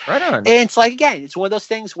this. Right on. And it's like, again, it's one of those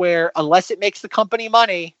things where unless it makes the company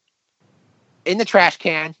money, in the trash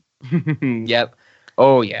can. Yep.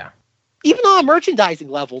 Oh yeah. Even on a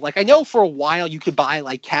merchandising level, like I know for a while you could buy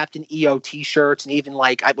like Captain EO T-shirts and even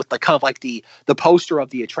like with the kind of like the poster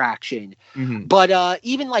of the attraction, but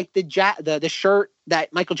even like the shirt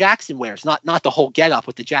that Michael Jackson wears, not the whole getup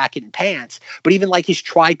with the jacket and pants, but even like his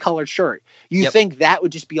tri-colored shirt, you think that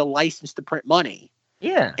would just be a license to print money.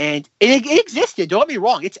 Yeah, and it existed. Don't get me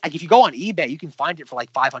wrong; it's like if you go on eBay, you can find it for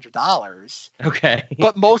like $500. Okay,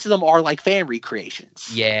 but most of them are like fan recreations.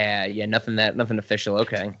 Yeah, nothing official.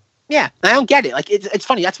 Okay. Yeah, I don't get it. Like it's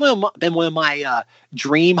funny. That's been one of my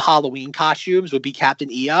dream Halloween costumes would be Captain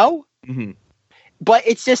EO. Mm-hmm. But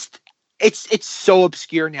it's just it's so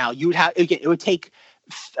obscure now. You would have it would take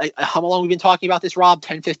how long we've been talking about this, Rob?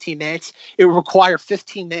 10, 15 minutes. It would require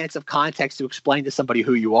 15 minutes of context to explain to somebody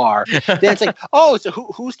who you are. Then it's like, oh, so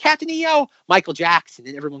who's Captain EO? Michael Jackson,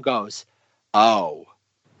 and everyone goes, oh,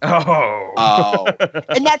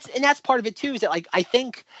 and that's part of it too. Is that like I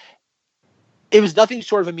think. It was nothing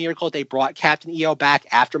short of a miracle that they brought Captain EO back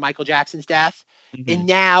after Michael Jackson's death. Mm-hmm. And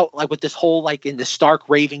now, like with this whole, like in the Stark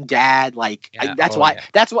raving dad, that's why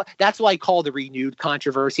I call the renewed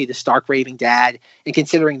controversy the Stark raving dad. And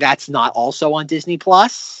considering that's not also on Disney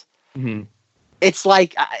Plus, it's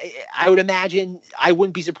like I would imagine I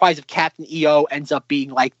wouldn't be surprised if Captain EO ends up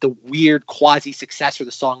being like the weird quasi successor of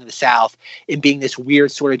the Song of the South and being this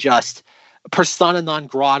weird sort of just persona non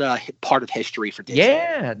grata part of history for Disney.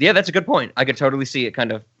 Yeah, that's a good point. I could totally see it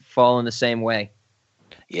kind of fall in the same way.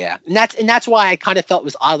 Yeah, and that's why I kind of felt it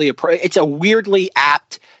was oddly it's a weirdly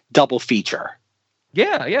apt double feature.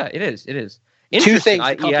 Yeah, it is. Two things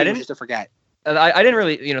I didn't just to forget. I didn't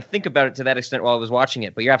really, think about it to that extent while I was watching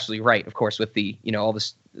it, but you're absolutely right. Of course, with the, all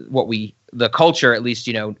this, the culture at least,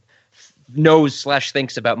 knows /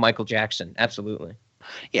 thinks about Michael Jackson. Absolutely.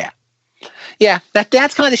 Yeah. Yeah,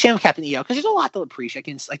 that's kind of the shame of Captain EO because there's a lot to appreciate.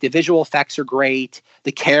 Like the visual effects are great,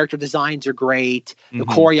 the character designs are great, the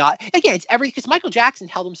choreo. Again, it's because Michael Jackson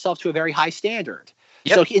held himself to a very high standard.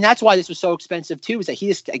 Yep. So and that's why this was so expensive too. Is that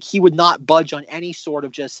he would not budge on any sort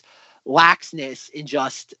of just laxness in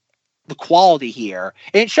just the quality here,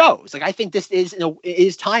 and it shows. Like I think this is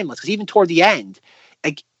timeless because even toward the end,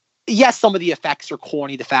 like. Yes, some of the effects are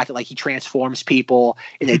corny. The fact that like he transforms people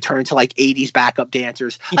and they turn into like 80s backup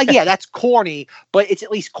dancers. Like, yeah, that's corny, but it's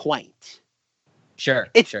at least quaint. Sure.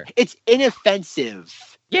 It's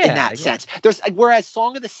inoffensive in that sense. There's whereas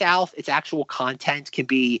Song of the South, its actual content can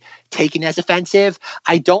be taken as offensive.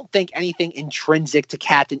 I don't think anything intrinsic to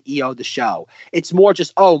Captain EO the show. It's more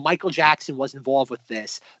just, Michael Jackson was involved with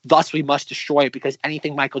this, thus we must destroy it because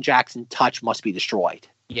anything Michael Jackson touched must be destroyed.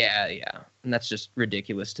 Yeah. And that's just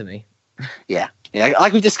ridiculous to me. Yeah.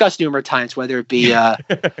 Like we discussed numerous times, whether it be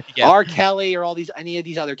R. Kelly or any of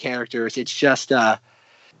these other characters, it's just again,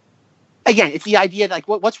 it's the idea that, like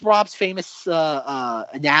what's Rob's famous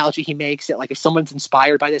analogy he makes that like if someone's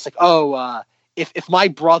inspired by this, like if my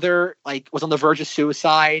brother like was on the verge of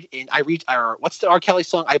suicide and I reach, or what's the R. Kelly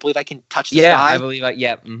song? I believe I can touch the sky. I believe.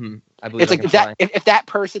 Yeah. Mm-hmm. I believe It's like if that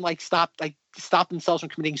person like stopped themselves from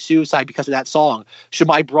committing suicide because of that song, should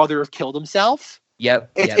my brother have killed himself?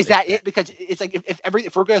 Yep. Is that it? Because it's like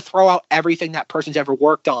if we're going to throw out everything that person's ever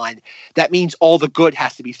worked on, that means all the good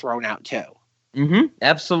has to be thrown out too. Mm-hmm.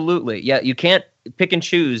 Absolutely. Yeah. You can't pick and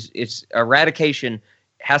choose. It's eradication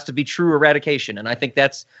has to be true eradication, and I think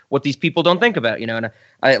that's what these people don't think about. And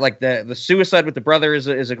I like the suicide with the brother is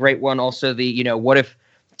a great one. Also, what if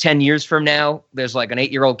 10 years from now there's like an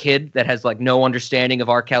 8-year-old kid that has like no understanding of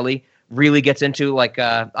R. Kelly, really gets into like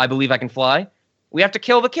I Believe I Can Fly. We have to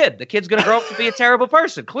kill the kid. The kid's going to grow up to be a terrible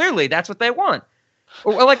person. Clearly, that's what they want.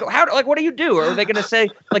 Or like what do you do? Or are they going to say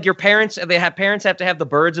like parents have to have the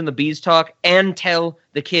birds and the bees talk and tell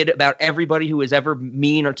the kid about everybody who is ever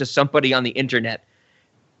mean or to somebody on the internet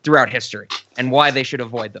throughout history and why they should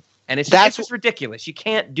avoid them? And it's just ridiculous. You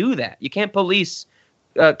can't do that. You can't police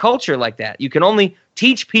culture like that. You can only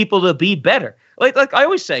teach people to be better. Like I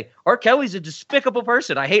always say, R. Kelly's a despicable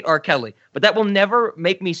person. I hate R. Kelly, but that will never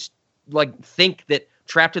make me think that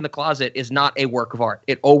Trapped in the Closet is not a work of art.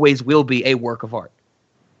 It always will be a work of art.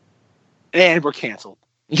 And we're canceled.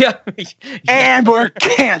 Yeah. And we're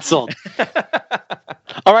canceled.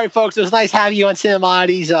 All right, folks. It was nice having you on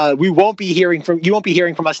Cinemodities. You won't be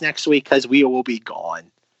hearing from us next week because we will be gone.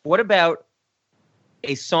 What about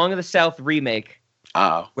a Song of the South remake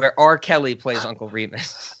where R. Kelly plays Uncle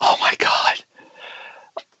Remus? Oh my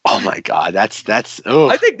God. That's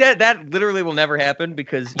I think that literally will never happen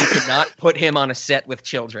because you cannot put him on a set with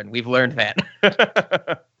children. We've learned that.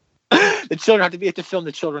 The children have to film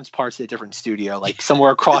the children's parts at a different studio, like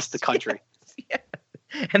somewhere across the country. Yeah.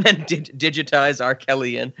 And then digitize R.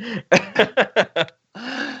 Kelly in.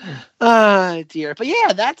 Dear. But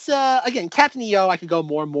yeah, that's again, Captain EO. I could go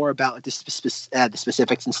more and more about the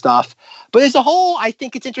specifics and stuff. But as a whole, I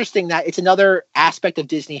think it's interesting that it's another aspect of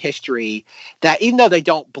Disney history that even though they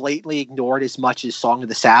don't blatantly ignore it as much as Song of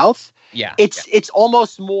the South, it's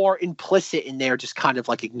almost more implicit in there, just kind of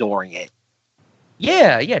like ignoring it.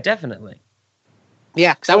 Yeah, definitely.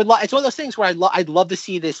 Yeah, because it's one of those things where I'd love to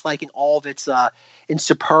see this like in all of its in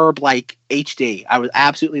superb like HD. I would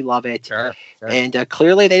absolutely love it. Sure. And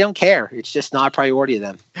clearly they don't care. It's just not a priority to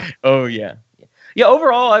them. Oh yeah.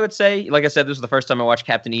 Overall, I would say, like I said, this was the first time I watched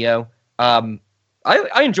Captain EO. I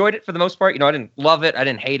enjoyed it for the most part. I didn't love it. I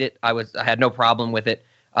didn't hate it. I had no problem with it.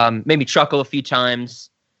 Made me chuckle a few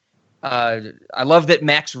times. I love that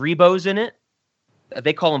Max Rebo's in it.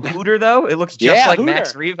 They call him Hooter, though. It looks just like Hooter.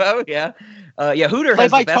 Max Rebo. Yeah. Hooter played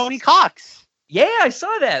has by the best... Tony Cox. Yeah, I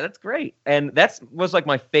saw that. That's great. And that was like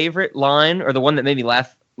my favorite line, or the one that made me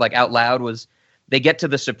laugh like out loud, was they get to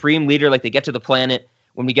the Supreme Leader, like they get to the planet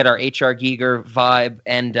when we get our H.R. Giger vibe,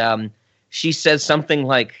 and she says something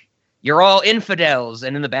like, "You're all infidels,"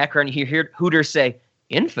 and in the background you hear Hooter say,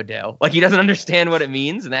 "Infidel?" Like he doesn't understand what it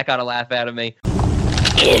means, and that got a laugh out of me.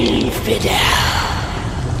 Infidel.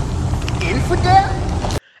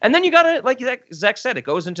 And then you gotta, like Zach said, it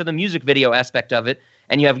goes into the music video aspect of it,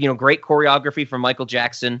 and you have great choreography from Michael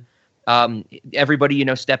Jackson.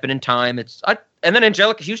 Everybody stepping in time. And then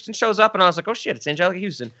Angelica Houston shows up, and I was like, oh shit, it's Angelica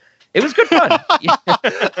Houston. It was good fun.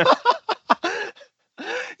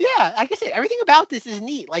 Yeah, like I said, everything about this is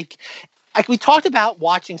neat. Like we talked about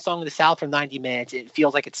watching Song of the South for 90 minutes. It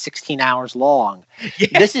feels like it's 16 hours long.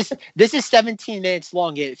 Yeah. This is 17 minutes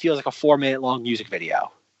long. It feels like a 4-minute long music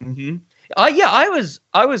video. Mm-hmm. I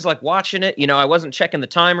was like watching it. I wasn't checking the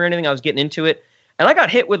time or anything. I was getting into it, and I got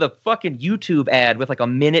hit with a fucking YouTube ad with like a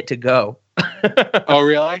minute to go. Oh,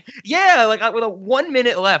 really? Yeah, like with a 1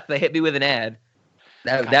 minute left, they hit me with an ad.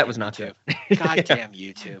 That was not YouTube. Good. Goddamn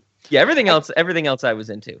YouTube. Yeah, everything else I was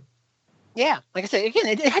into. Yeah, like I said, again,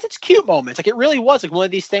 it has its cute moments. Like it really was like one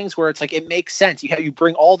of these things where it's like it makes sense. You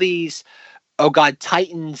bring all these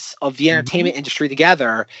titans of the entertainment industry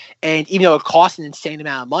together, and even though it costs an insane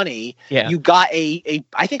amount of money, you got I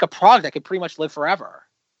think a product that could pretty much live forever.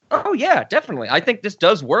 Oh yeah, definitely. I think this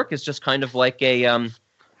does work. It's just kind of like a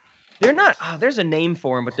they're not there's a name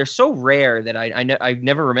for them, but they're so rare that I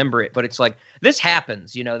never remember it. But it's like this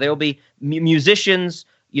happens. There'll be musicians.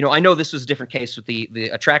 I know this was a different case with the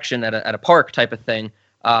attraction at a park type of thing.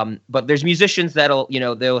 But there's musicians that'll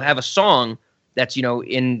they'll have a song that's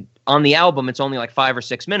on the album, it's only like 5 or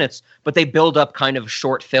 6 minutes, but they build up kind of a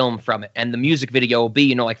short film from it. And the music video will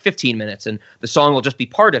be, like 15 minutes, and the song will just be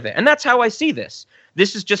part of it. And that's how I see this.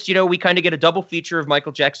 This is just, we kind of get a double feature of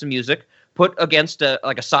Michael Jackson music put against a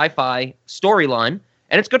sci-fi storyline,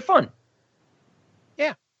 and it's good fun.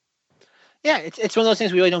 Yeah. Yeah, it's one of those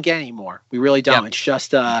things we really don't get anymore. We really don't. Yeah. It's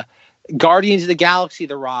just Guardians of the Galaxy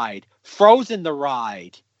the ride, Frozen the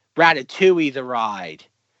ride, Ratatouille the ride,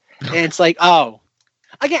 and it's like, oh.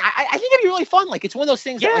 Again, I think it'd be really fun. Like, it's one of those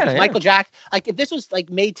things that, like, Michael Jackson, like, if this was,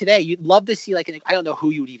 like, made today, you'd love to see, like, I don't know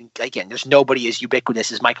who you would even, again, there's nobody as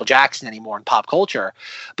ubiquitous as Michael Jackson anymore in pop culture.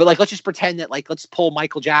 But, like, let's just pretend that, like, let's pull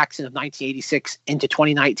Michael Jackson of 1986 into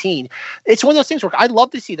 2019. It's one of those things where I'd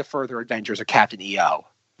love to see the further adventures of Captain EO.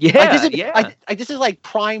 Yeah, this is like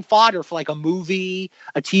prime fodder for, like, a movie,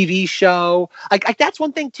 a TV show. Like that's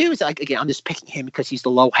one thing, too, is, like, again, I'm just picking him because he's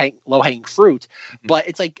the low-hanging fruit. Mm-hmm. But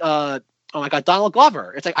it's like, oh my God, Donald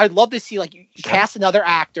Glover. It's like, I'd love to see, like, you cast another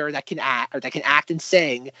actor that can act, or that can act and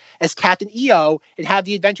sing as Captain EO and have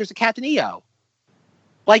the adventures of Captain EO.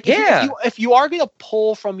 Like, if you are going to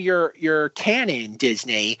pull from your canon,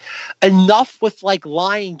 Disney, enough with, like,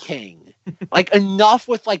 Lion King, like, enough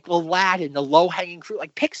with, like, Aladdin, the low-hanging fruit,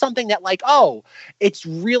 like, pick something that, like, oh, it's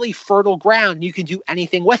really fertile ground and you can do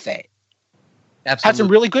anything with it. Absolutely. Have some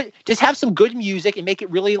really good, just have some good music and make it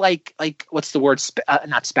really like what's the word?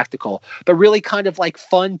 Not spectacle, but really kind of like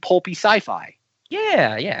fun, pulpy sci-fi.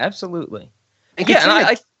 Yeah, absolutely.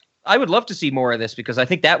 And I would love to see more of this, because I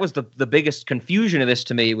think that was the biggest confusion of this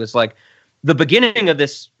to me, was like the beginning of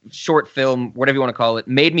this short film, whatever you want to call it,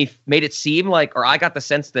 made it seem like, or I got the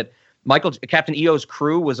sense that Captain EO's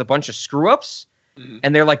crew was a bunch of screw-ups,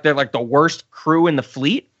 and they're like the worst crew in the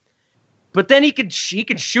fleet. But then he could shoot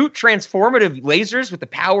transformative lasers with the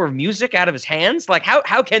power of music out of his hands. Like,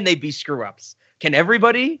 how can they be screw-ups? Can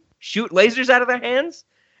everybody shoot lasers out of their hands?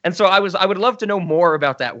 And so I would love to know more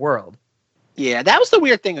about that world. Yeah, that was the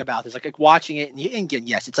weird thing about this. Like watching it, and again,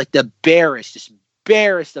 yes, it's like the barest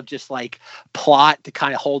of just like plot to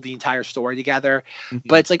kind of hold the entire story together. Mm-hmm.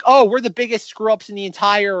 But it's like, oh, we're the biggest screw-ups in the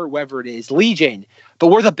entire, or whatever it is, Legion, but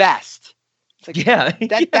we're the best. It's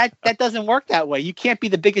like, that doesn't work that way. You can't be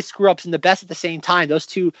the biggest screw-ups and the best at the same time. Those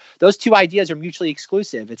two ideas are mutually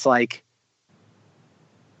exclusive. It's like,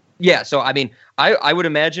 yeah. So I mean, I would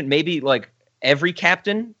imagine maybe like every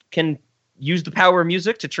captain can use the power of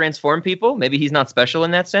music to transform people. Maybe he's not special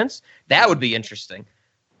in that sense. That would be interesting.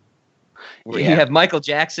 Where you have Michael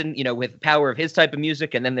Jackson, with the power of his type of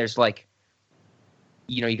music, and then there's like,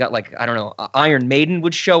 you got like, I don't know, Iron Maiden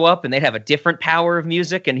would show up and they'd have a different power of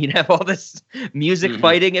music, and you'd have all this music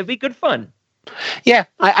fighting. It'd be good fun. Yeah,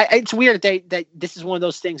 it's weird that this is one of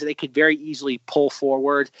those things that they could very easily pull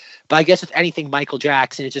forward. But I guess with anything Michael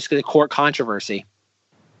Jackson, it's just going to court controversy.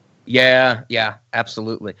 Yeah,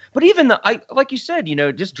 absolutely. But even like you said,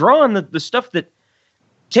 just draw on the stuff that,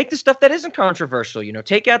 take the stuff that isn't controversial.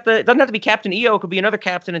 Take out it doesn't have to be Captain EO. It could be another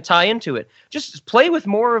captain and tie into it. Just play with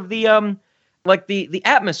more of the like the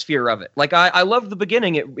atmosphere of it. Like I love the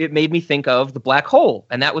beginning. It made me think of The Black Hole,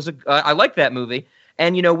 and that was I like that movie.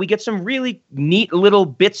 And we get some really neat little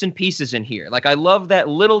bits and pieces in here. Like I love that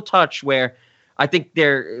little touch where I think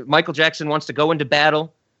Michael Jackson wants to go into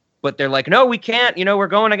battle, but they're like, no, we can't. We're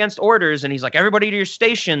going against orders. And he's like, everybody to your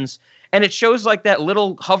stations. And it shows like that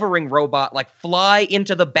little hovering robot like fly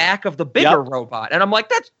into the back of the bigger robot. And I'm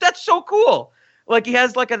like, that's so cool. Like he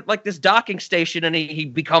has like this docking station, and he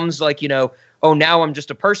becomes like, oh, now I'm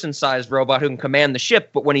just a person-sized robot who can command the ship.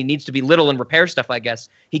 But when he needs to be little and repair stuff, I guess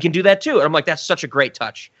he can do that too. And I'm like, that's such a great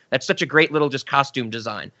touch. That's such a great little just costume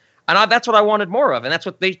design. And that's what I wanted more of. And that's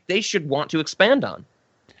what they should want to expand on.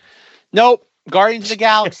 Nope. Guardians of the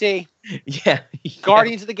Galaxy. Yeah.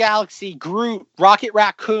 Guardians of the Galaxy. Groot, Rocket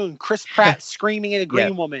Raccoon, Chris Pratt screaming at a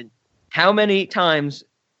green woman. How many times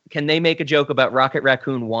can they make a joke about Rocket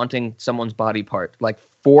Raccoon wanting someone's body part? Like,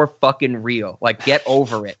 for fucking real. Like, get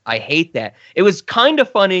over it. I hate that. It was kind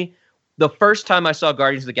of funny the first time I saw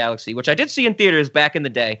Guardians of the Galaxy, which I did see in theaters back in the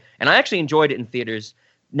day, and I actually enjoyed it in theaters.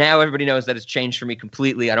 Now everybody knows that it's changed for me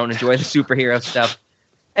completely. I don't enjoy the superhero stuff.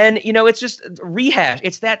 And, it's just rehash.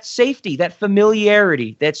 It's that safety, that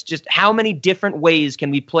familiarity. That's just how many different ways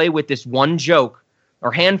can we play with this one joke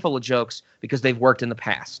or handful of jokes because they've worked in the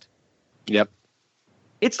past. Yep.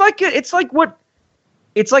 It's like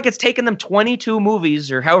it's taken them 22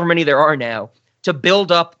 movies or however many there are now to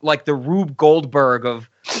build up like the Rube Goldberg of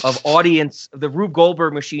audience, the Rube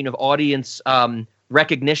Goldberg machine of audience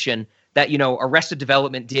recognition that, Arrested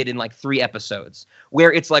Development did in like 3 episodes,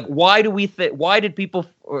 where it's like, why did people,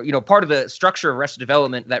 part of the structure of Arrested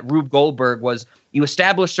Development, that Rube Goldberg was, you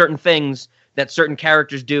establish certain things that certain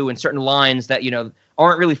characters do and certain lines that,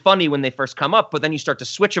 aren't really funny when they first come up, but then you start to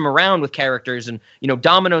switch them around with characters and,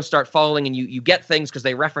 dominoes start falling and you get things because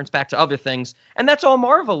they reference back to other things. And that's all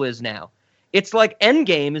Marvel is now. It's like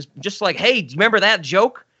Endgame is just like, hey, do you remember that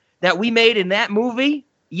joke that we made in that movie?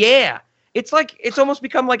 Yeah. It's like, it's almost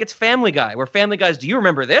become like it's Family Guy, where Family Guy's, do you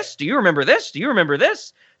remember this? Do you remember this? Do you remember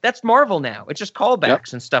this? that's Marvel now. It's just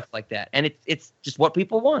callbacks and stuff like that, and it's just what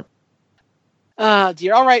people want.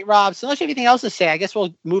 Dear. All right, Rob. So unless you have anything else to say, I guess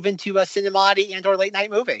we'll move into a Cinemati and or late night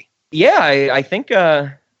movie. Yeah, I think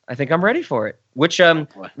I'm ready for it. Which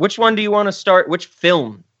one do you want to start? Which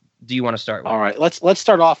film do you want to start with? All right, let's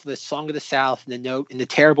start off with Song of the South and the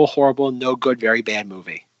terrible, horrible, no good, very bad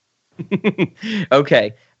movie.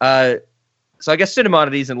 Okay. So I guess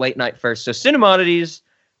Cinemodities and late night first. So Cinemodities,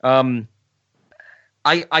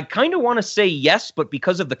 I kind of want to say yes, but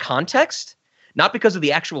because of the context, not because of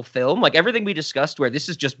the actual film. Like everything we discussed, where this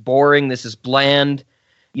is just boring, this is bland.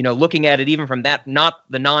 Looking at it even from that, not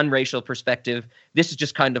the non-racial perspective, this is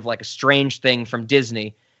just kind of like a strange thing from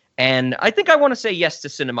Disney. And I think I want to say yes to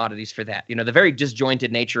Cinemodities for that. The very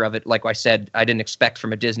disjointed nature of it, like I said, I didn't expect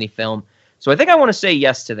from a Disney film. So I think I want to say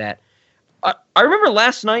yes to that. I remember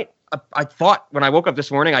last night, I thought when I woke up this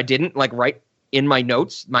morning, I didn't write in my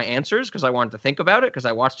notes my answers because I wanted to think about it because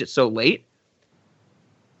I watched it so late.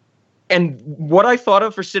 And what I thought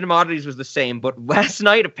of for Cinemodities was the same. But last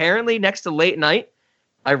night, apparently, next to late night,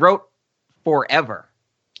 I wrote forever.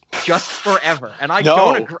 Just forever. And I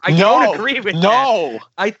don't agree with that.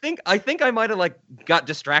 I think I might have got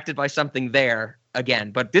distracted by something there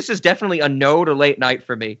again. But this is definitely a no to late night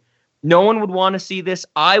for me. No one would want to see this.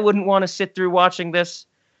 I wouldn't want to sit through watching this.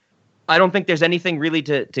 I don't think there's anything really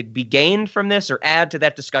to be gained from this or add to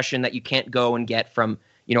that discussion that you can't go and get from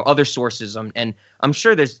other sources. And I'm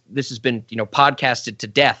sure this has been podcasted to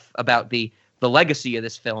death about the legacy of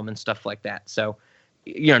this film and stuff like that. So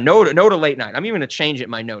no to late night. I'm even going to change it in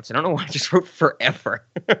my notes. I don't know why I just wrote forever.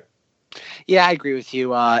 Yeah, I agree with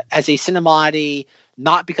you. As a Cinemati,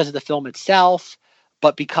 not because of the film itself,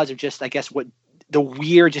 but because of just, I guess, what the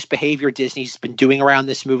weird just behavior Disney's been doing around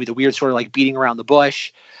this movie, the weird sort of beating around the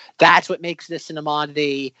bush. That's what makes this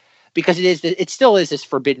Cinemati, because it still is this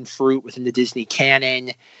forbidden fruit within the Disney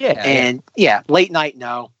canon. Yeah. And late night,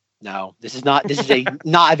 no. This is not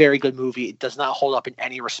a very good movie. It does not hold up in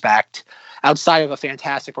any respect outside of a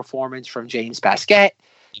fantastic performance from James Baskett.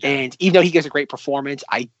 And even though he gives a great performance,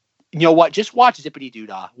 just watch Zippity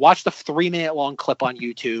Doodah. Watch the 3-minute long clip on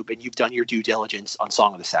YouTube, and you've done your due diligence on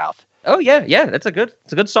Song of the South. Oh yeah, that's a good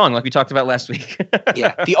song, like we talked about last week.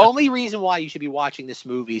 Yeah, the only reason why you should be watching this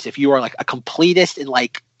movie is if you are a completist and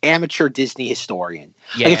amateur Disney historian.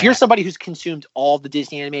 Yeah. If you're somebody who's consumed all the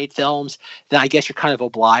Disney animated films, then I guess you're kind of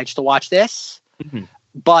obliged to watch this. Mm-hmm.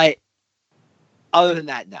 But other than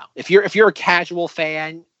that, no. If you're a casual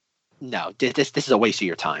fan, no, this is a waste of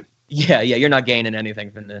your time. Yeah, you're not gaining anything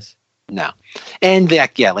from this. No. And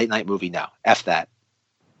late night movie, no. F that.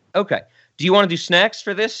 Okay. Do you want to do snacks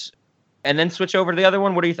for this and then switch over to the other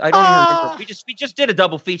one? What do you I don't even remember. We just did a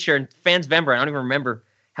double feature in Fans Vember. I don't even remember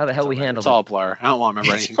how the hell we handled it. It's all a blur. I don't want to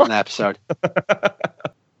remember anything from the episode.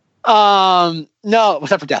 No,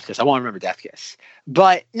 except for Death Kiss. I won't remember Death Kiss.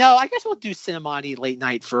 But no, I guess we'll do Cinemati late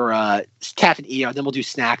night for Captain EO, and then we'll do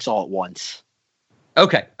snacks all at once.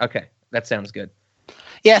 Okay. That sounds good.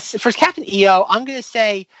 Yes, for Captain EO, I'm going to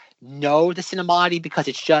say no to Cinemati because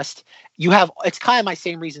it's kind of my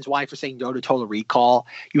same reasons why for saying no to Total Recall.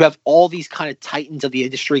 You have all these kind of titans of the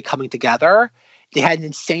industry coming together. They had an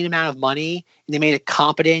insane amount of money, and they made a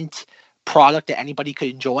competent product that anybody could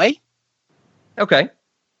enjoy. Okay.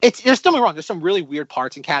 There's don't get me wrong. There's some really weird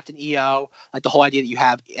parts in Captain EO, like the whole idea that you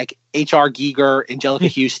have H.R. Giger, Angelica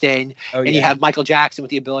Houston, you have Michael Jackson with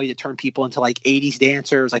the ability to turn people into 80s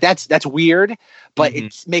dancers. That's weird, but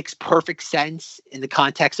it makes perfect sense in the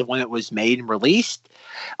context of when it was made and released.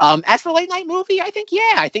 As for late night movie, I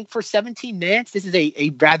think for 17 minutes, this is a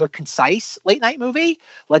rather concise late night movie.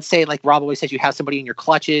 Let's say, like Rob always says, you have somebody in your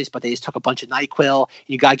clutches, but they just took a bunch of NyQuil. And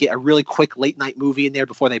you got to get a really quick late night movie in there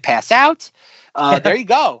before they pass out. There you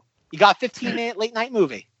go. You got a 15-minute late night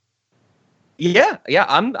movie. Yeah.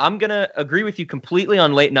 I'm gonna agree with you completely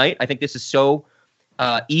on late night. I think this is so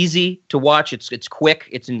easy to watch. It's quick.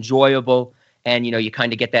 It's enjoyable. And, you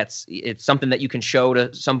kind of get that. It's something that you can show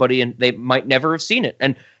to somebody and they might never have seen it.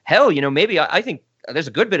 And hell, maybe I think there's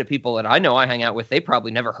a good bit of people that I know I hang out with. They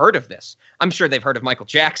probably never heard of this. I'm sure they've heard of Michael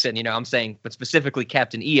Jackson, I'm saying, but specifically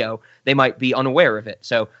Captain EO, they might be unaware of it.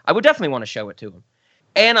 So I would definitely want to show it to them.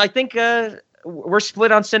 And I think we're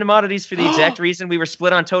split on Cinemodities for the exact reason we were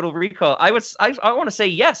split on Total Recall. I want to say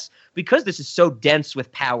yes, because this is so dense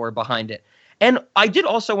with power behind it. And I did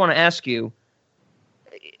also want to ask you,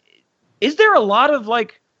 is there a lot of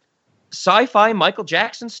sci-fi Michael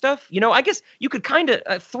Jackson stuff? I guess you could kind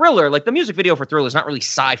of Thriller, the music video for Thriller is not really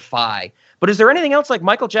sci-fi, but is there anything else like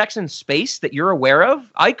Michael Jackson Space that you're aware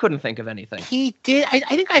of? I couldn't think of anything. He did. I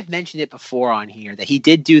think I've mentioned it before on here that he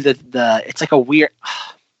did do the it's like a weird,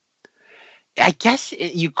 I guess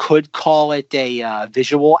you could call it a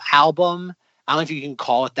visual album. I don't know if you can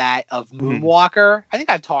call it that, of Moonwalker. I think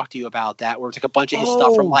I've talked to you about that, where it's like a bunch of his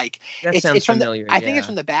stuff from like that sounds familiar. I think it's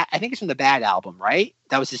from the Bad. I think it's from the Bad album, right?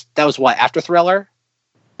 That was what, after Thriller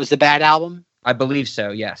was the Bad album. I believe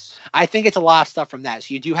so. Yes. I think it's a lot of stuff from that.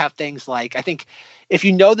 So you do have things like, I think if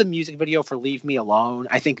you know the music video for "Leave Me Alone,"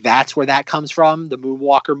 I think that's where that comes from. The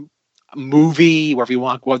Moonwalker movie, wherever you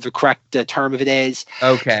want, what the correct term of it is.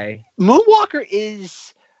 Okay. Moonwalker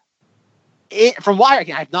is. From what I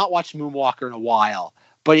have not watched Moonwalker in a while,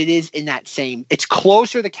 but it is in that same. It's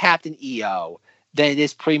closer to Captain EO than it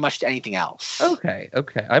is pretty much to anything else. Okay.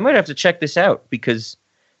 I might have to check this out because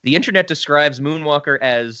the internet describes Moonwalker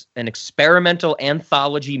as an experimental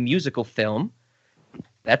anthology musical film.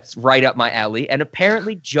 That's right up my alley, and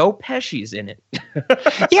apparently Joe Pesci's in it.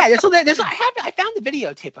 Yeah, I found the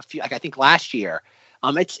videotape I think last year.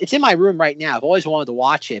 It's in my room right now. I've always wanted to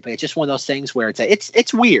watch it, but it's just one of those things where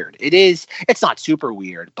it's weird. It is. It's not super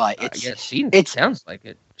weird, but it sounds like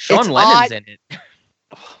it. Sean Lennon's in it.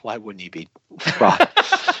 Why wouldn't he be?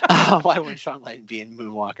 Why wouldn't Sean Lennon be in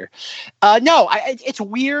Moonwalker? No, it's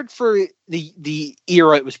weird for the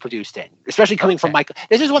era it was produced in, especially coming from Michael.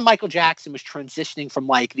 This is when Michael Jackson was transitioning from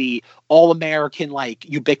like the all-American, like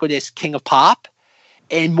ubiquitous king of pop,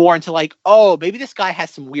 and more into like, oh, maybe this guy has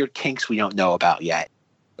some weird kinks we don't know about yet.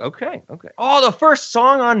 Okay. Oh, the first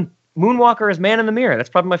song on Moonwalker is "Man in the Mirror." That's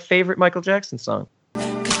probably my favorite Michael Jackson song.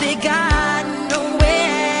 'Cause they got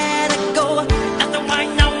nowhere to go. That's why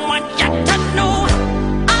no one got to know.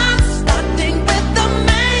 I'm starting with the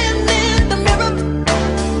man in the mirror.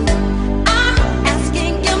 I'm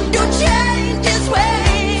asking him to change his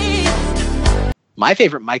ways. My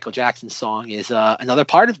favorite Michael Jackson song is "Another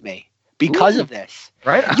Part of Me" because of this.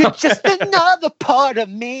 Right? You're just another part of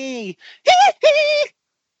me.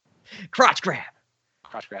 Crotch grab.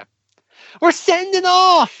 We're sending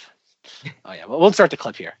off. Oh yeah, well, we'll start the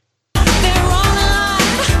clip here. They're all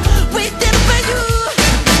alive, waiting for you.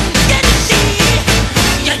 Can you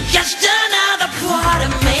see? You're just another part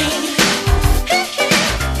of me.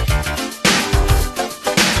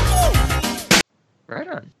 Right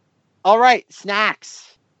on. All right, snacks.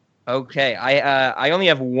 Okay, I only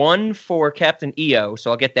have one for Captain EO, so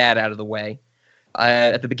I'll get that out of the way.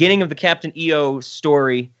 At the beginning of the Captain EO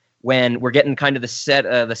story, when we're getting kind of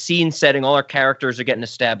the scene setting, all our characters are getting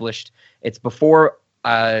established. It's before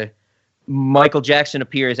Michael Jackson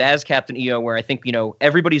appears as Captain EO, where I think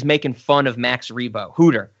everybody's making fun of Max Rebo,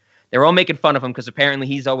 Hooter. They're all making fun of him because apparently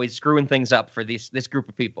he's always screwing things up for this group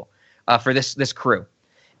of people, for this crew.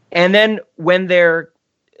 And then when they're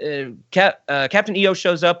Captain EO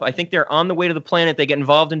shows up. I think they're on the way to the planet. They get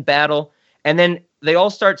involved in battle. And then they all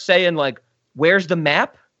start saying, like, where's the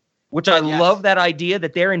map? Which I love that idea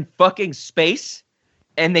that they're in fucking space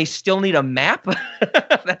and they still need a map.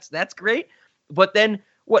 That's great. But then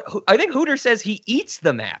I think Hooter says he eats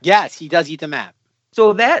the map. Yes, he does eat the map.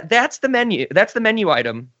 So that's the menu. That's the menu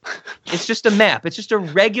item. It's just a map. It's just a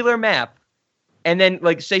regular map. And then,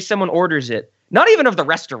 like, say someone orders it. Not even of the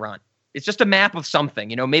restaurant. It's just a map of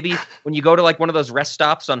something, maybe when you go to like one of those rest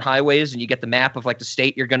stops on highways and you get the map of like the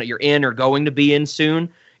state you're in or going to be in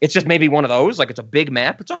soon. It's just maybe one of those, like it's a big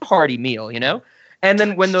map. It's a hearty meal, And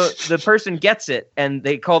then when the person gets it and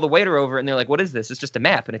they call the waiter over and they're like, what is this? It's just a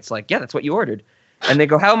map. And it's like, yeah, that's what you ordered. And they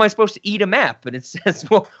go, how am I supposed to eat a map? And it says,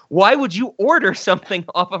 well, why would you order something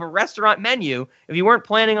off of a restaurant menu if you weren't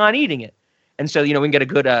planning on eating it? And so, we can get a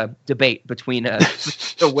good debate between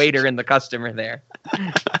the waiter and the customer there.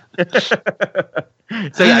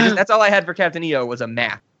 So, yeah, that's all I had for Captain EO was a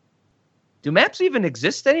map. Do maps even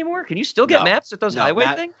exist anymore? Can you still get maps at those highway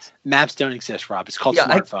things? Maps don't exist, Rob. It's called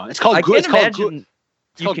smartphone. It's called Google. I can't imagine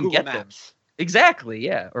you can Google get Maps. them. Exactly,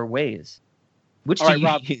 yeah, or Waze. Which do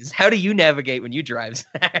you use? How do you navigate when you drive,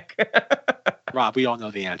 Zach? Rob, we all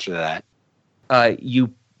know the answer to that.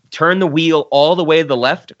 You turn the wheel all the way to the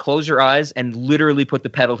left, close your eyes, and literally put the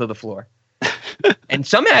pedal to the floor. And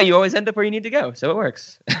somehow you always end up where you need to go, so it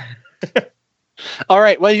works. All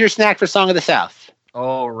right, what is your snack for Song of the South?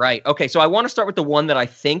 All right. Okay, so I want to start with the one that I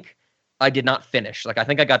think I did not finish. Like, I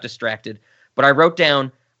think I got distracted. But I wrote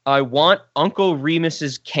down, I want Uncle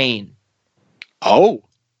Remus's cane. Oh.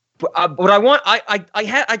 But I want,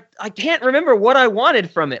 I can't remember what I wanted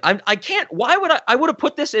from it. I can't, why would I would have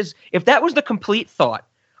put this as, if that was the complete thought,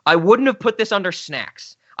 I wouldn't have put this under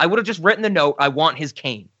snacks. I would have just written the note, I want his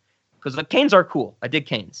cane. Because the canes are cool. I dig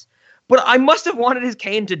canes. But I must have wanted his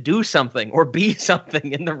cane to do something or be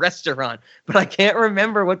something in the restaurant. But I can't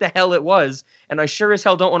remember what the hell it was. And I sure as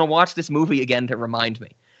hell don't want to watch this movie again to remind me.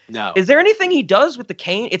 No. Is there anything he does with the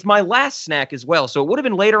cane? It's my last snack as well. So it would have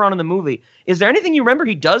been later on in the movie. Is there anything you remember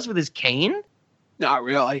he does with his cane? Not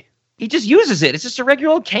really. He just uses it. It's just a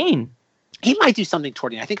regular old cane. He might do something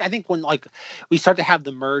toward it. I think when like we start to have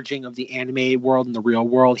the merging of the animated world and the real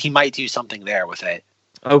world, he might do something there with it.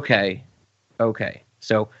 Okay.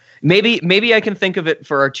 So maybe I can think of it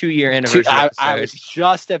for our 2-year anniversary episode. I was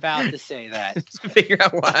just about to say that. To figure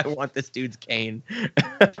out why I want this dude's cane.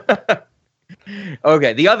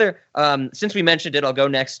 Okay. The other, since we mentioned it, I'll go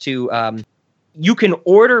next to you can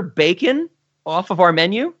order bacon off of our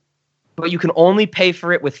menu, but you can only pay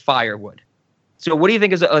for it with firewood. So what do you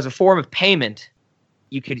think as a form of payment?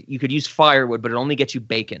 You could use firewood, but it only gets you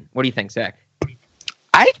bacon. What do you think, Zach?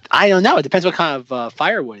 I don't know. It depends what kind of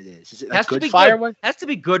firewood it is. Is it like good firewood? Has to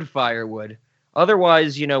be good firewood.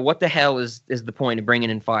 Otherwise, what the hell is the point of bringing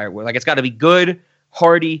in firewood? Like, it's got to be good,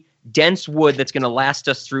 hardy, dense wood that's going to last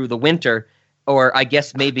us through the winter. Or I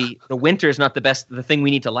guess maybe the winter is not the thing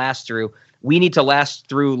we need to last through. We need to last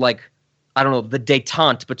through, like, I don't know, the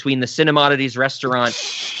détente between the Cinemodities restaurant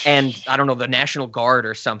and, I don't know, the National Guard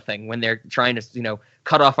or something when they're trying to,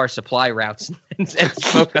 cut off our supply routes and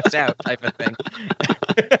smoke us out type of thing.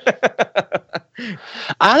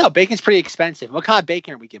 I don't know. Bacon's pretty expensive. What kind of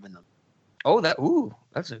bacon are we giving them? Oh,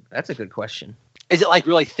 that's a good question. Is it like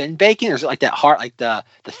really thin bacon or is it like that hard, like the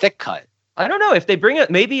thick cut? I don't know. If they bring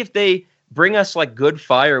us like good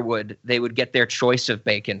firewood, they would get their choice of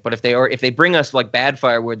bacon. But if they bring us like bad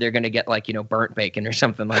firewood, they're going to get like, burnt bacon or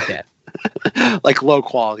something like that. Like low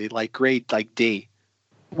quality, like grade like D.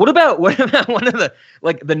 What about one of the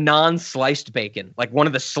non-sliced bacon, like one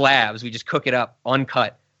of the slabs? We just cook it up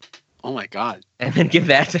uncut. Oh my God. And then give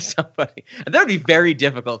that to somebody. That would be very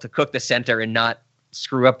difficult to cook the center and not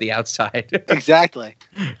screw up the outside. Exactly.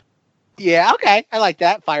 Yeah, okay. I like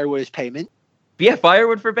that. Firewood is payment. Yeah,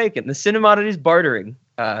 firewood for bacon. The Cinemodities bartering.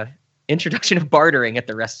 Introduction of bartering at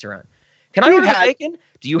the restaurant. Can I order bacon?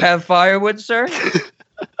 Do you have firewood, sir?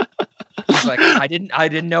 He's like, I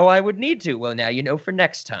didn't know I would need to. Well, now you know for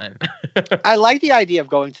next time. I like the idea of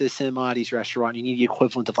going to the Cinemodities restaurant. You need the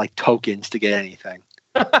equivalent of like tokens to get anything.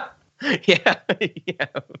 Yeah.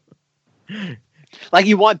 Like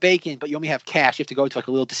you want bacon, but you only have cash. You have to go to like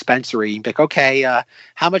a little dispensary and be like, okay,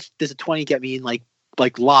 how much does a 20 get me in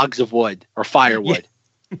like logs of wood or firewood?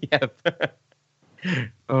 Yep.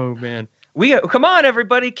 Oh man. Come on,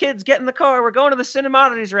 everybody, kids, get in the car. We're going to the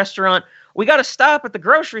Cinemodities restaurant. We got to stop at the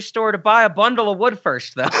grocery store to buy a bundle of wood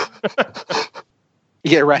first, though. You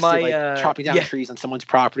get arrested chopping down trees on someone's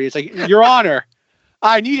property. It's like, Your Honor,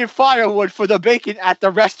 I needed firewood for the bacon at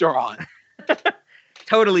the restaurant.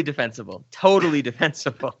 Totally defensible. My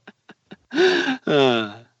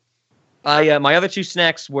other two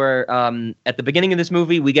snacks were at the beginning of this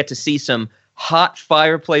movie, we get to see some hot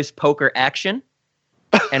fireplace poker action.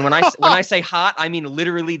 And when I say hot, I mean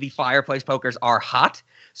literally the fireplace pokers are hot.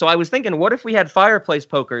 So I was thinking, what if we had fireplace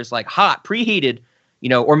pokers like hot, preheated,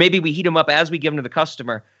 or maybe we heat them up as we give them to the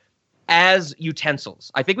customer as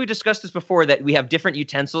utensils. I think we discussed this before that we have different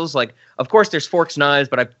utensils. Like, of course, there's forks, knives,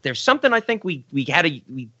 but there's something I think we had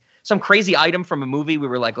some crazy item from a movie. We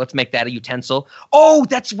were like, let's make that a utensil. Oh,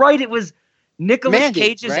 that's right. It was Nicolas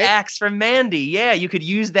Cage's axe from Mandy. Yeah, you could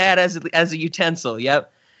use that as a utensil.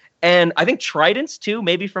 Yep. And I think tridents too,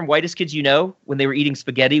 maybe from Whitest Kids You Know, when they were eating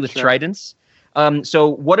spaghetti with tridents. So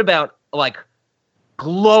what about like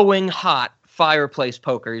glowing hot fireplace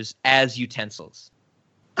pokers as utensils?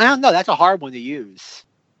 I don't know. That's a hard one to use.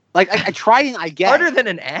 Like a trident, I guess. Harder than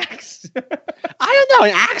an axe? I don't know.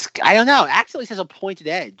 An axe. I don't know. Axe at least has a pointed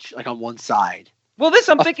edge, like on one side. Well,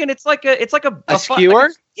 I'm thinking it's like a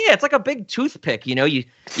skewer. Yeah, it's like a big toothpick. You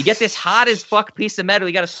get this hot as fuck piece of metal.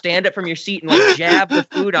 You got to stand up from your seat and like jab the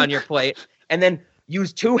food on your plate, and then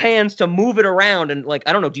use two hands to move it around. And like,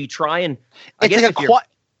 I don't know. Do you try and? I guess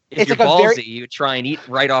if you're ballsy, you try and eat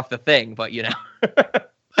right off the thing. But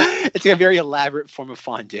it's like a very elaborate form of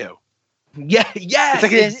fondue. Yeah, it's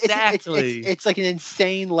like exactly. It's like an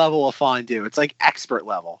insane level of fondue. It's like expert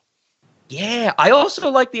level. Yeah, I also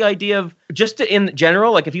like the idea of in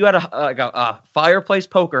general, like if you had a fireplace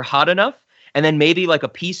poker hot enough, and then maybe like a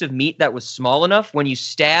piece of meat that was small enough, when you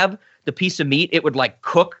stab the piece of meat, it would like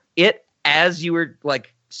cook it as you were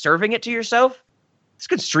like serving it to yourself. This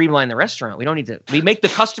could streamline the restaurant. We don't need to. We make the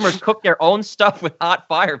customers cook their own stuff with hot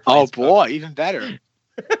fireplace. Oh boy, even better.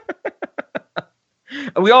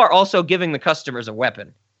 We are also giving the customers a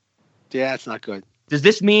weapon. Yeah, it's not good. Does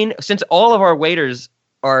this mean, since all of our waiters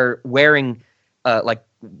are wearing like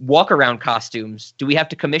walk around costumes, do we have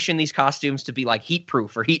to commission these costumes to be like heat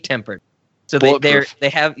proof or heat tempered? So they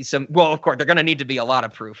have some. Well, of course, they're going to need to be a lot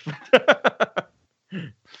of proof.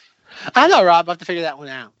 I know, Rob. I have to figure that one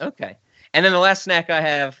out. Okay, and then the last snack I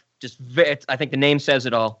have, I think the name says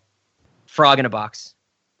it all: frog in a box.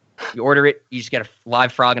 You order it, you just get a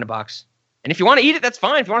live frog in a box. And if you want to eat it, that's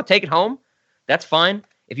fine. If you want to take it home, that's fine.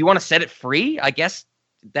 If you want to set it free, I guess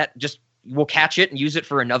that just we'll catch it and use it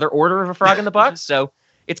for another order of a frog in the box. So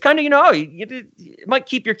it's kind of, it might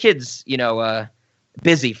keep your kids,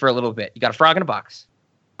 busy for a little bit. You got a frog in a box.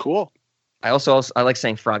 Cool. I like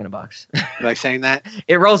saying frog in a box. You like saying that?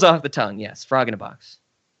 It rolls off the tongue. Yes. Frog in a box.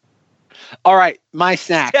 All right. My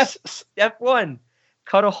snacks. Step 1,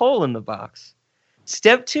 cut a hole in the box.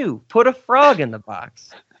 Step 2, put a frog in the box.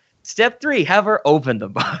 Step 3, have her open the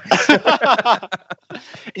box. And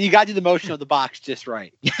you got to do the motion of the box just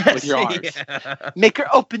right with your arms. Yeah. Make her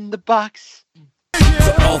open the box.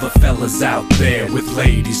 For all the fellas out there with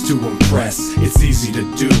ladies to impress, it's easy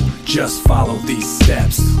to do, just follow these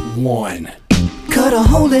steps. 1, Cut a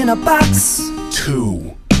hole in a box.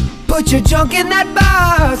 2, Put your junk in that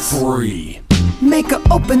box. 3, Make her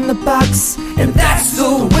open the box. And that's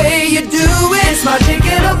the way you do it. It's my dick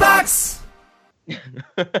in a box.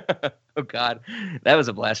 Oh, God. That was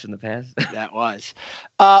a blast from the past. That was.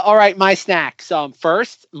 All right, my snacks.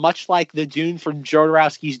 First, much like the Dune from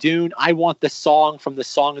Jodorowsky's Dune, I want the song from the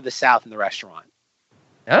Song of the South in the restaurant.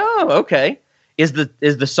 Oh, okay. Is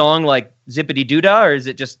the song like Zippity Doodah, or is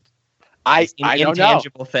it just I don't know.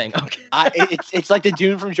 Intangible thing? Okay. It's like the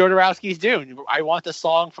Dune from Jodorowsky's Dune. I want the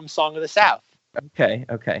song from Song of the South. Okay.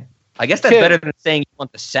 I guess that's better than saying you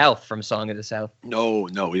want the South from Song of the South. No,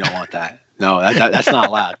 we don't want that. No, that's not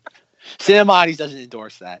allowed. Cinemati's doesn't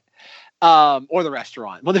endorse that. Or the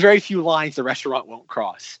restaurant. One of the very few lines the restaurant won't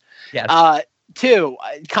cross. Yeah. 2,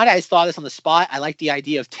 kind of I thought this on the spot. I like the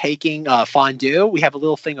idea of taking fondue. We have a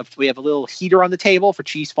little heater on the table for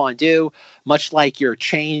cheese fondue, much like your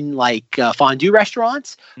chain fondue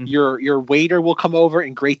restaurants. Mm-hmm. Your waiter will come over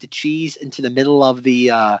and grate the cheese into the middle of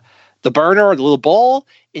the burner or the little bowl,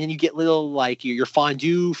 and then you get little your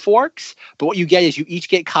fondue forks. But what you get is you each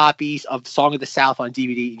get copies of Song of the South on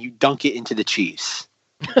DVD, and you dunk it into the cheese.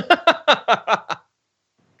 To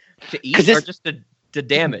eat or just to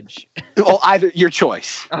damage? Well, either your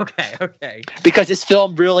choice. Okay. Because this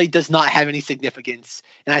film really does not have any significance,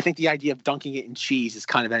 and I think the idea of dunking it in cheese is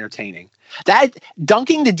kind of entertaining. That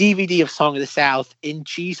dunking the DVD of Song of the South in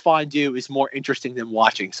cheese fondue is more interesting than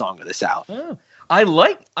watching Song of the South. Oh, I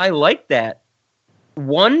like that.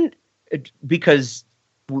 One, because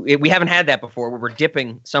we haven't had that before, where we're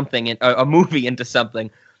dipping something in a movie into something.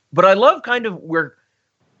 But I love kind of we're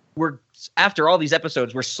after all these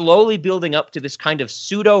episodes, we're slowly building up to this kind of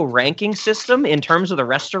pseudo ranking system in terms of the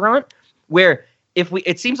restaurant, where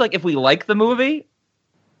it seems like if we like the movie,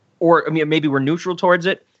 or maybe we're neutral towards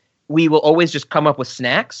it, we will always just come up with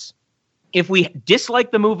snacks. If we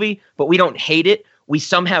dislike the movie but we don't hate it, we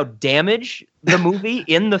somehow damage the movie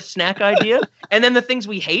in the snack idea. And then the things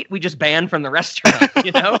we hate, we just ban from the restaurant,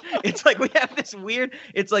 It's like we have this weird,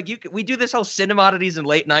 it's like we do this whole Cinemodities and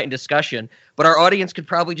late night discussion, but our audience could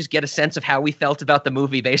probably just get a sense of how we felt about the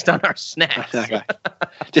movie based on our snacks. Okay.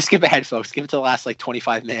 Just skip ahead, folks. Skip it to the last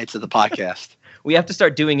 25 minutes of the podcast. We have to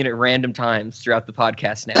start doing it at random times throughout the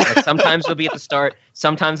podcast now. Sometimes it'll be at the start,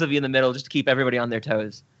 sometimes it'll be in the middle, just to keep everybody on their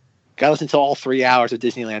toes. Gotta listen to all 3 hours of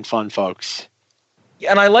Disneyland fun, folks.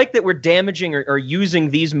 And I like that we're damaging or using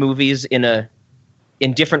these movies in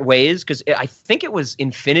different ways, because I think it was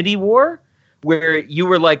Infinity War where you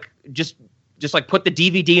were just put the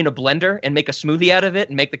DVD in a blender and make a smoothie out of it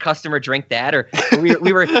and make the customer drink that, or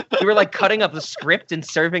we were cutting up the script and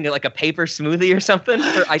serving it like a paper smoothie or something.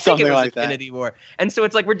 I think it was Infinity War. And so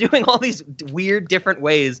it's like we're doing all these weird different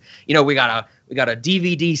ways. We got a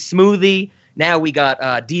DVD smoothie. Now we got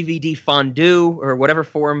DVD fondue, or whatever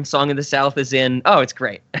form Song of the South is in. Oh, it's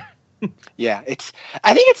great. Yeah,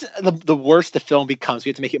 I think it's the worse the film becomes. We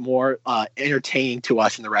have to make it more entertaining to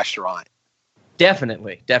us in the restaurant.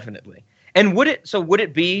 Definitely. And would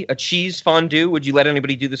it be a cheese fondue? Would you let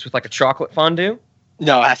anybody do this with a chocolate fondue?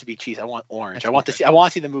 No, it has to be cheese. I want orange. I want to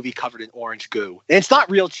see the movie covered in orange goo. And it's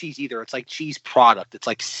not real cheese either. It's like cheese product. It's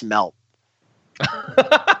like smelt.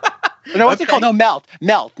 No, what's it called? No, melt,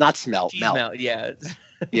 not smelt. Melt. Yeah.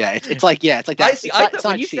 Yeah, it's like that. I thought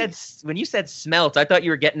when you said smelt, I thought you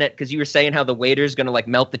were getting it because you were saying how the waiter's gonna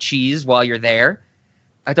melt the cheese while you're there.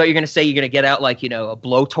 I thought you were gonna say you're gonna get out a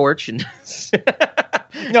blowtorch and.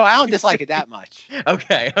 No, I don't dislike it that much.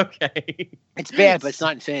 Okay. It's bad, but it's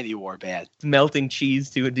not Infinity War bad. Melting cheese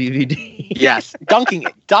to a DVD. Yes, dunking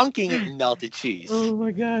it in melted cheese. Oh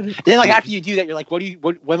my God! Then after you do that, you're like, what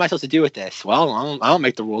am I supposed to do with this? Well, I don't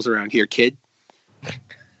make the rules around here, kid.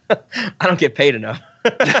 I don't get paid enough.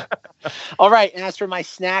 All right, and as for my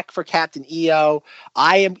snack for Captain EO,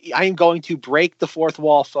 I am going to break the fourth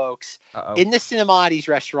wall, folks. Uh-oh. In the Cinemati's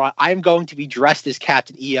restaurant, I am going to be dressed as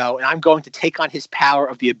Captain EO, and I'm going to take on his power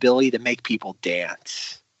of the ability to make people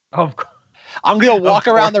dance. Of course. I'm going to walk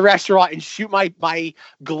around the restaurant and shoot my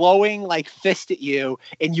glowing like fist at you,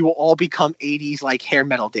 and you will all become 80s like hair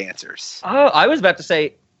metal dancers. Oh, I was about to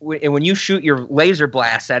say, when you shoot your laser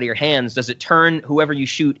blasts out of your hands, does it turn whoever you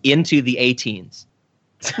shoot into the A-teens?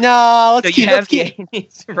 No, let's So keep you have let's keep- the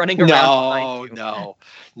A-teens running around.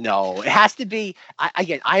 No. It has to be.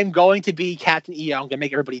 I am going to be Captain EO. I'm going to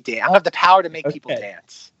make everybody dance. I have the power to make people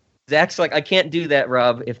dance. Zach's like, I can't do that,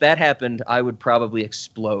 Rob. If that happened, I would probably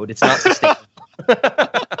explode. It's not sustainable.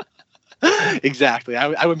 Exactly. I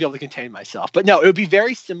wouldn't be able to contain myself. But no, it would be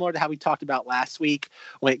very similar to how we talked about last week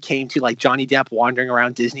when it came to like Johnny Depp wandering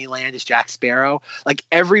around Disneyland as Jack Sparrow. Like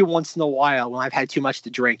every once in a while, when I've had too much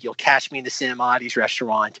to drink, you'll catch me in the Cinemati's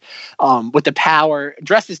restaurant with the power,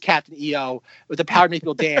 dressed as Captain EO, with the power to make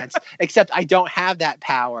people dance. Except I don't have that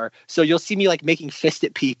power. So you'll see me like making fist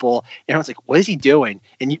at people. And everyone's like, what is he doing?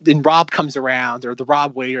 And then Rob comes around, or the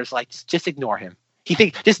Rob waiter's like, just ignore him. He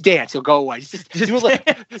thinks just dance, he'll go away. Just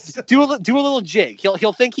do a little jig.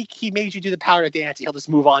 He'll think he made you do the power to dance. He'll just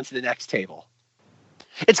move on to the next table.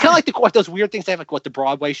 It's kind of like those weird things they have, like what the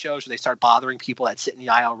Broadway shows where they start bothering people that sit in the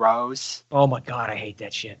aisle rows. Oh my God, I hate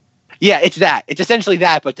that shit. Yeah, it's that. It's essentially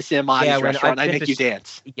that, but the Cinemati's restaurant. I make you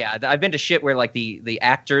dance. Yeah, I've been to shit where like the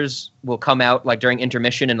actors will come out like during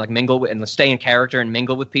intermission and like mingle with, and stay in character and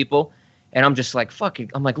mingle with people, and I'm just like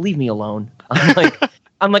fucking. I'm like, leave me alone.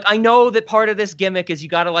 I'm like, I know that part of this gimmick is you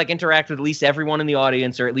got to like interact with at least everyone in the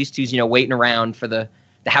audience, or at least who's, waiting around for the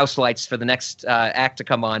house lights for the next act to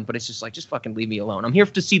come on. But it's just like, just fucking leave me alone. I'm here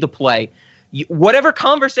to see the play. Whatever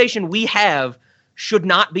conversation we have should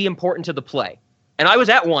not be important to the play. And I was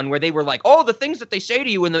at one where they were like, oh, the things that they say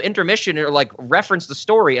to you in the intermission are like reference the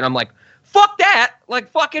story. And I'm like, fuck that. Like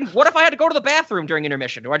fucking, what if I had to go to the bathroom during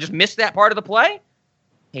intermission? Do I just miss that part of the play?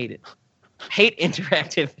 Hate it. Hate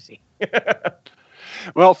interactivity.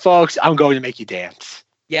 Well, folks, I'm going to make you dance.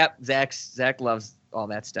 Yep, Zach loves all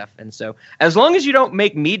that stuff, and so as long as you don't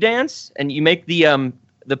make me dance, and you make the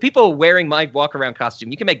people wearing my walk around costume,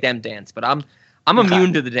 you can make them dance. But I'm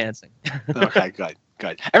immune to the dancing. Okay,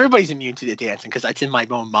 good. Everybody's immune to the dancing because that's in my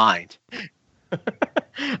own mind.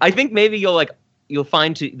 I think maybe you'll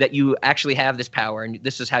find that you actually have this power, and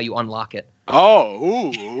this is how you unlock it. Oh,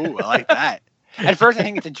 ooh, I like that. At first, I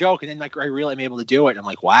think it's a joke, and then like I really am able to do it. And I'm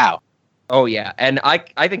like, wow. Oh, yeah. And I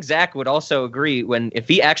think Zach would also agree if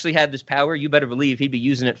he actually had this power, you better believe he'd be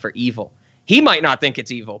using it for evil. He might not think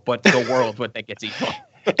it's evil, but the world would think it's evil.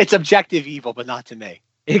 It's objective evil, but not to me.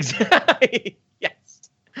 Exactly. Yes.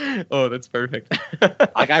 Oh, that's perfect.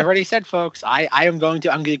 Like I already said, folks, I'm going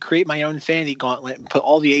to create my own Infinity Gauntlet and put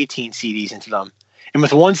all the 18 CDs into them. And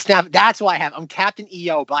with one snap, that's why I'm Captain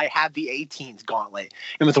EO, but I have the 18s gauntlet.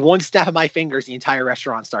 And with one snap of my fingers, the entire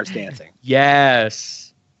restaurant starts dancing. Yes.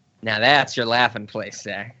 Now that's your laughing place,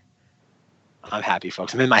 Zach. I'm happy,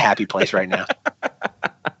 folks. I'm in my happy place right now.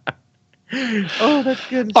 Oh, that's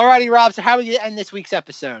good. Alrighty, Rob. So how are you end this week's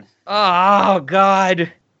episode? Oh,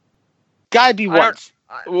 God. Gotta be what?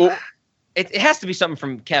 It has to be something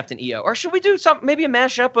from Captain EO. Or should we do maybe a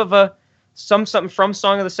mashup of something from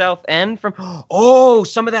Song of the South and from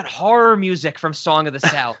some of that horror music from Song of the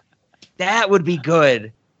South. That would be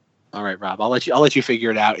good. All right, Rob. I'll let you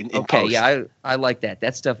figure it out in okay, post. Yeah, I like that.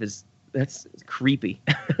 That stuff that's creepy.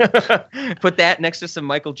 Put that next to some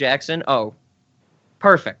Michael Jackson. Oh,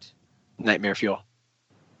 perfect. Nightmare Fuel.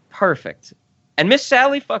 Perfect. And Miss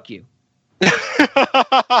Sally, fuck you.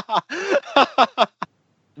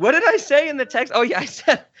 What did I say in the text? Oh, yeah, I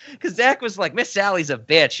said, because Zach was like, Miss Sally's a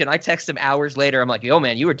bitch. And I text him hours later. I'm like, yo,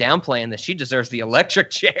 man, you were downplaying this. She deserves the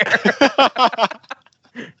electric chair.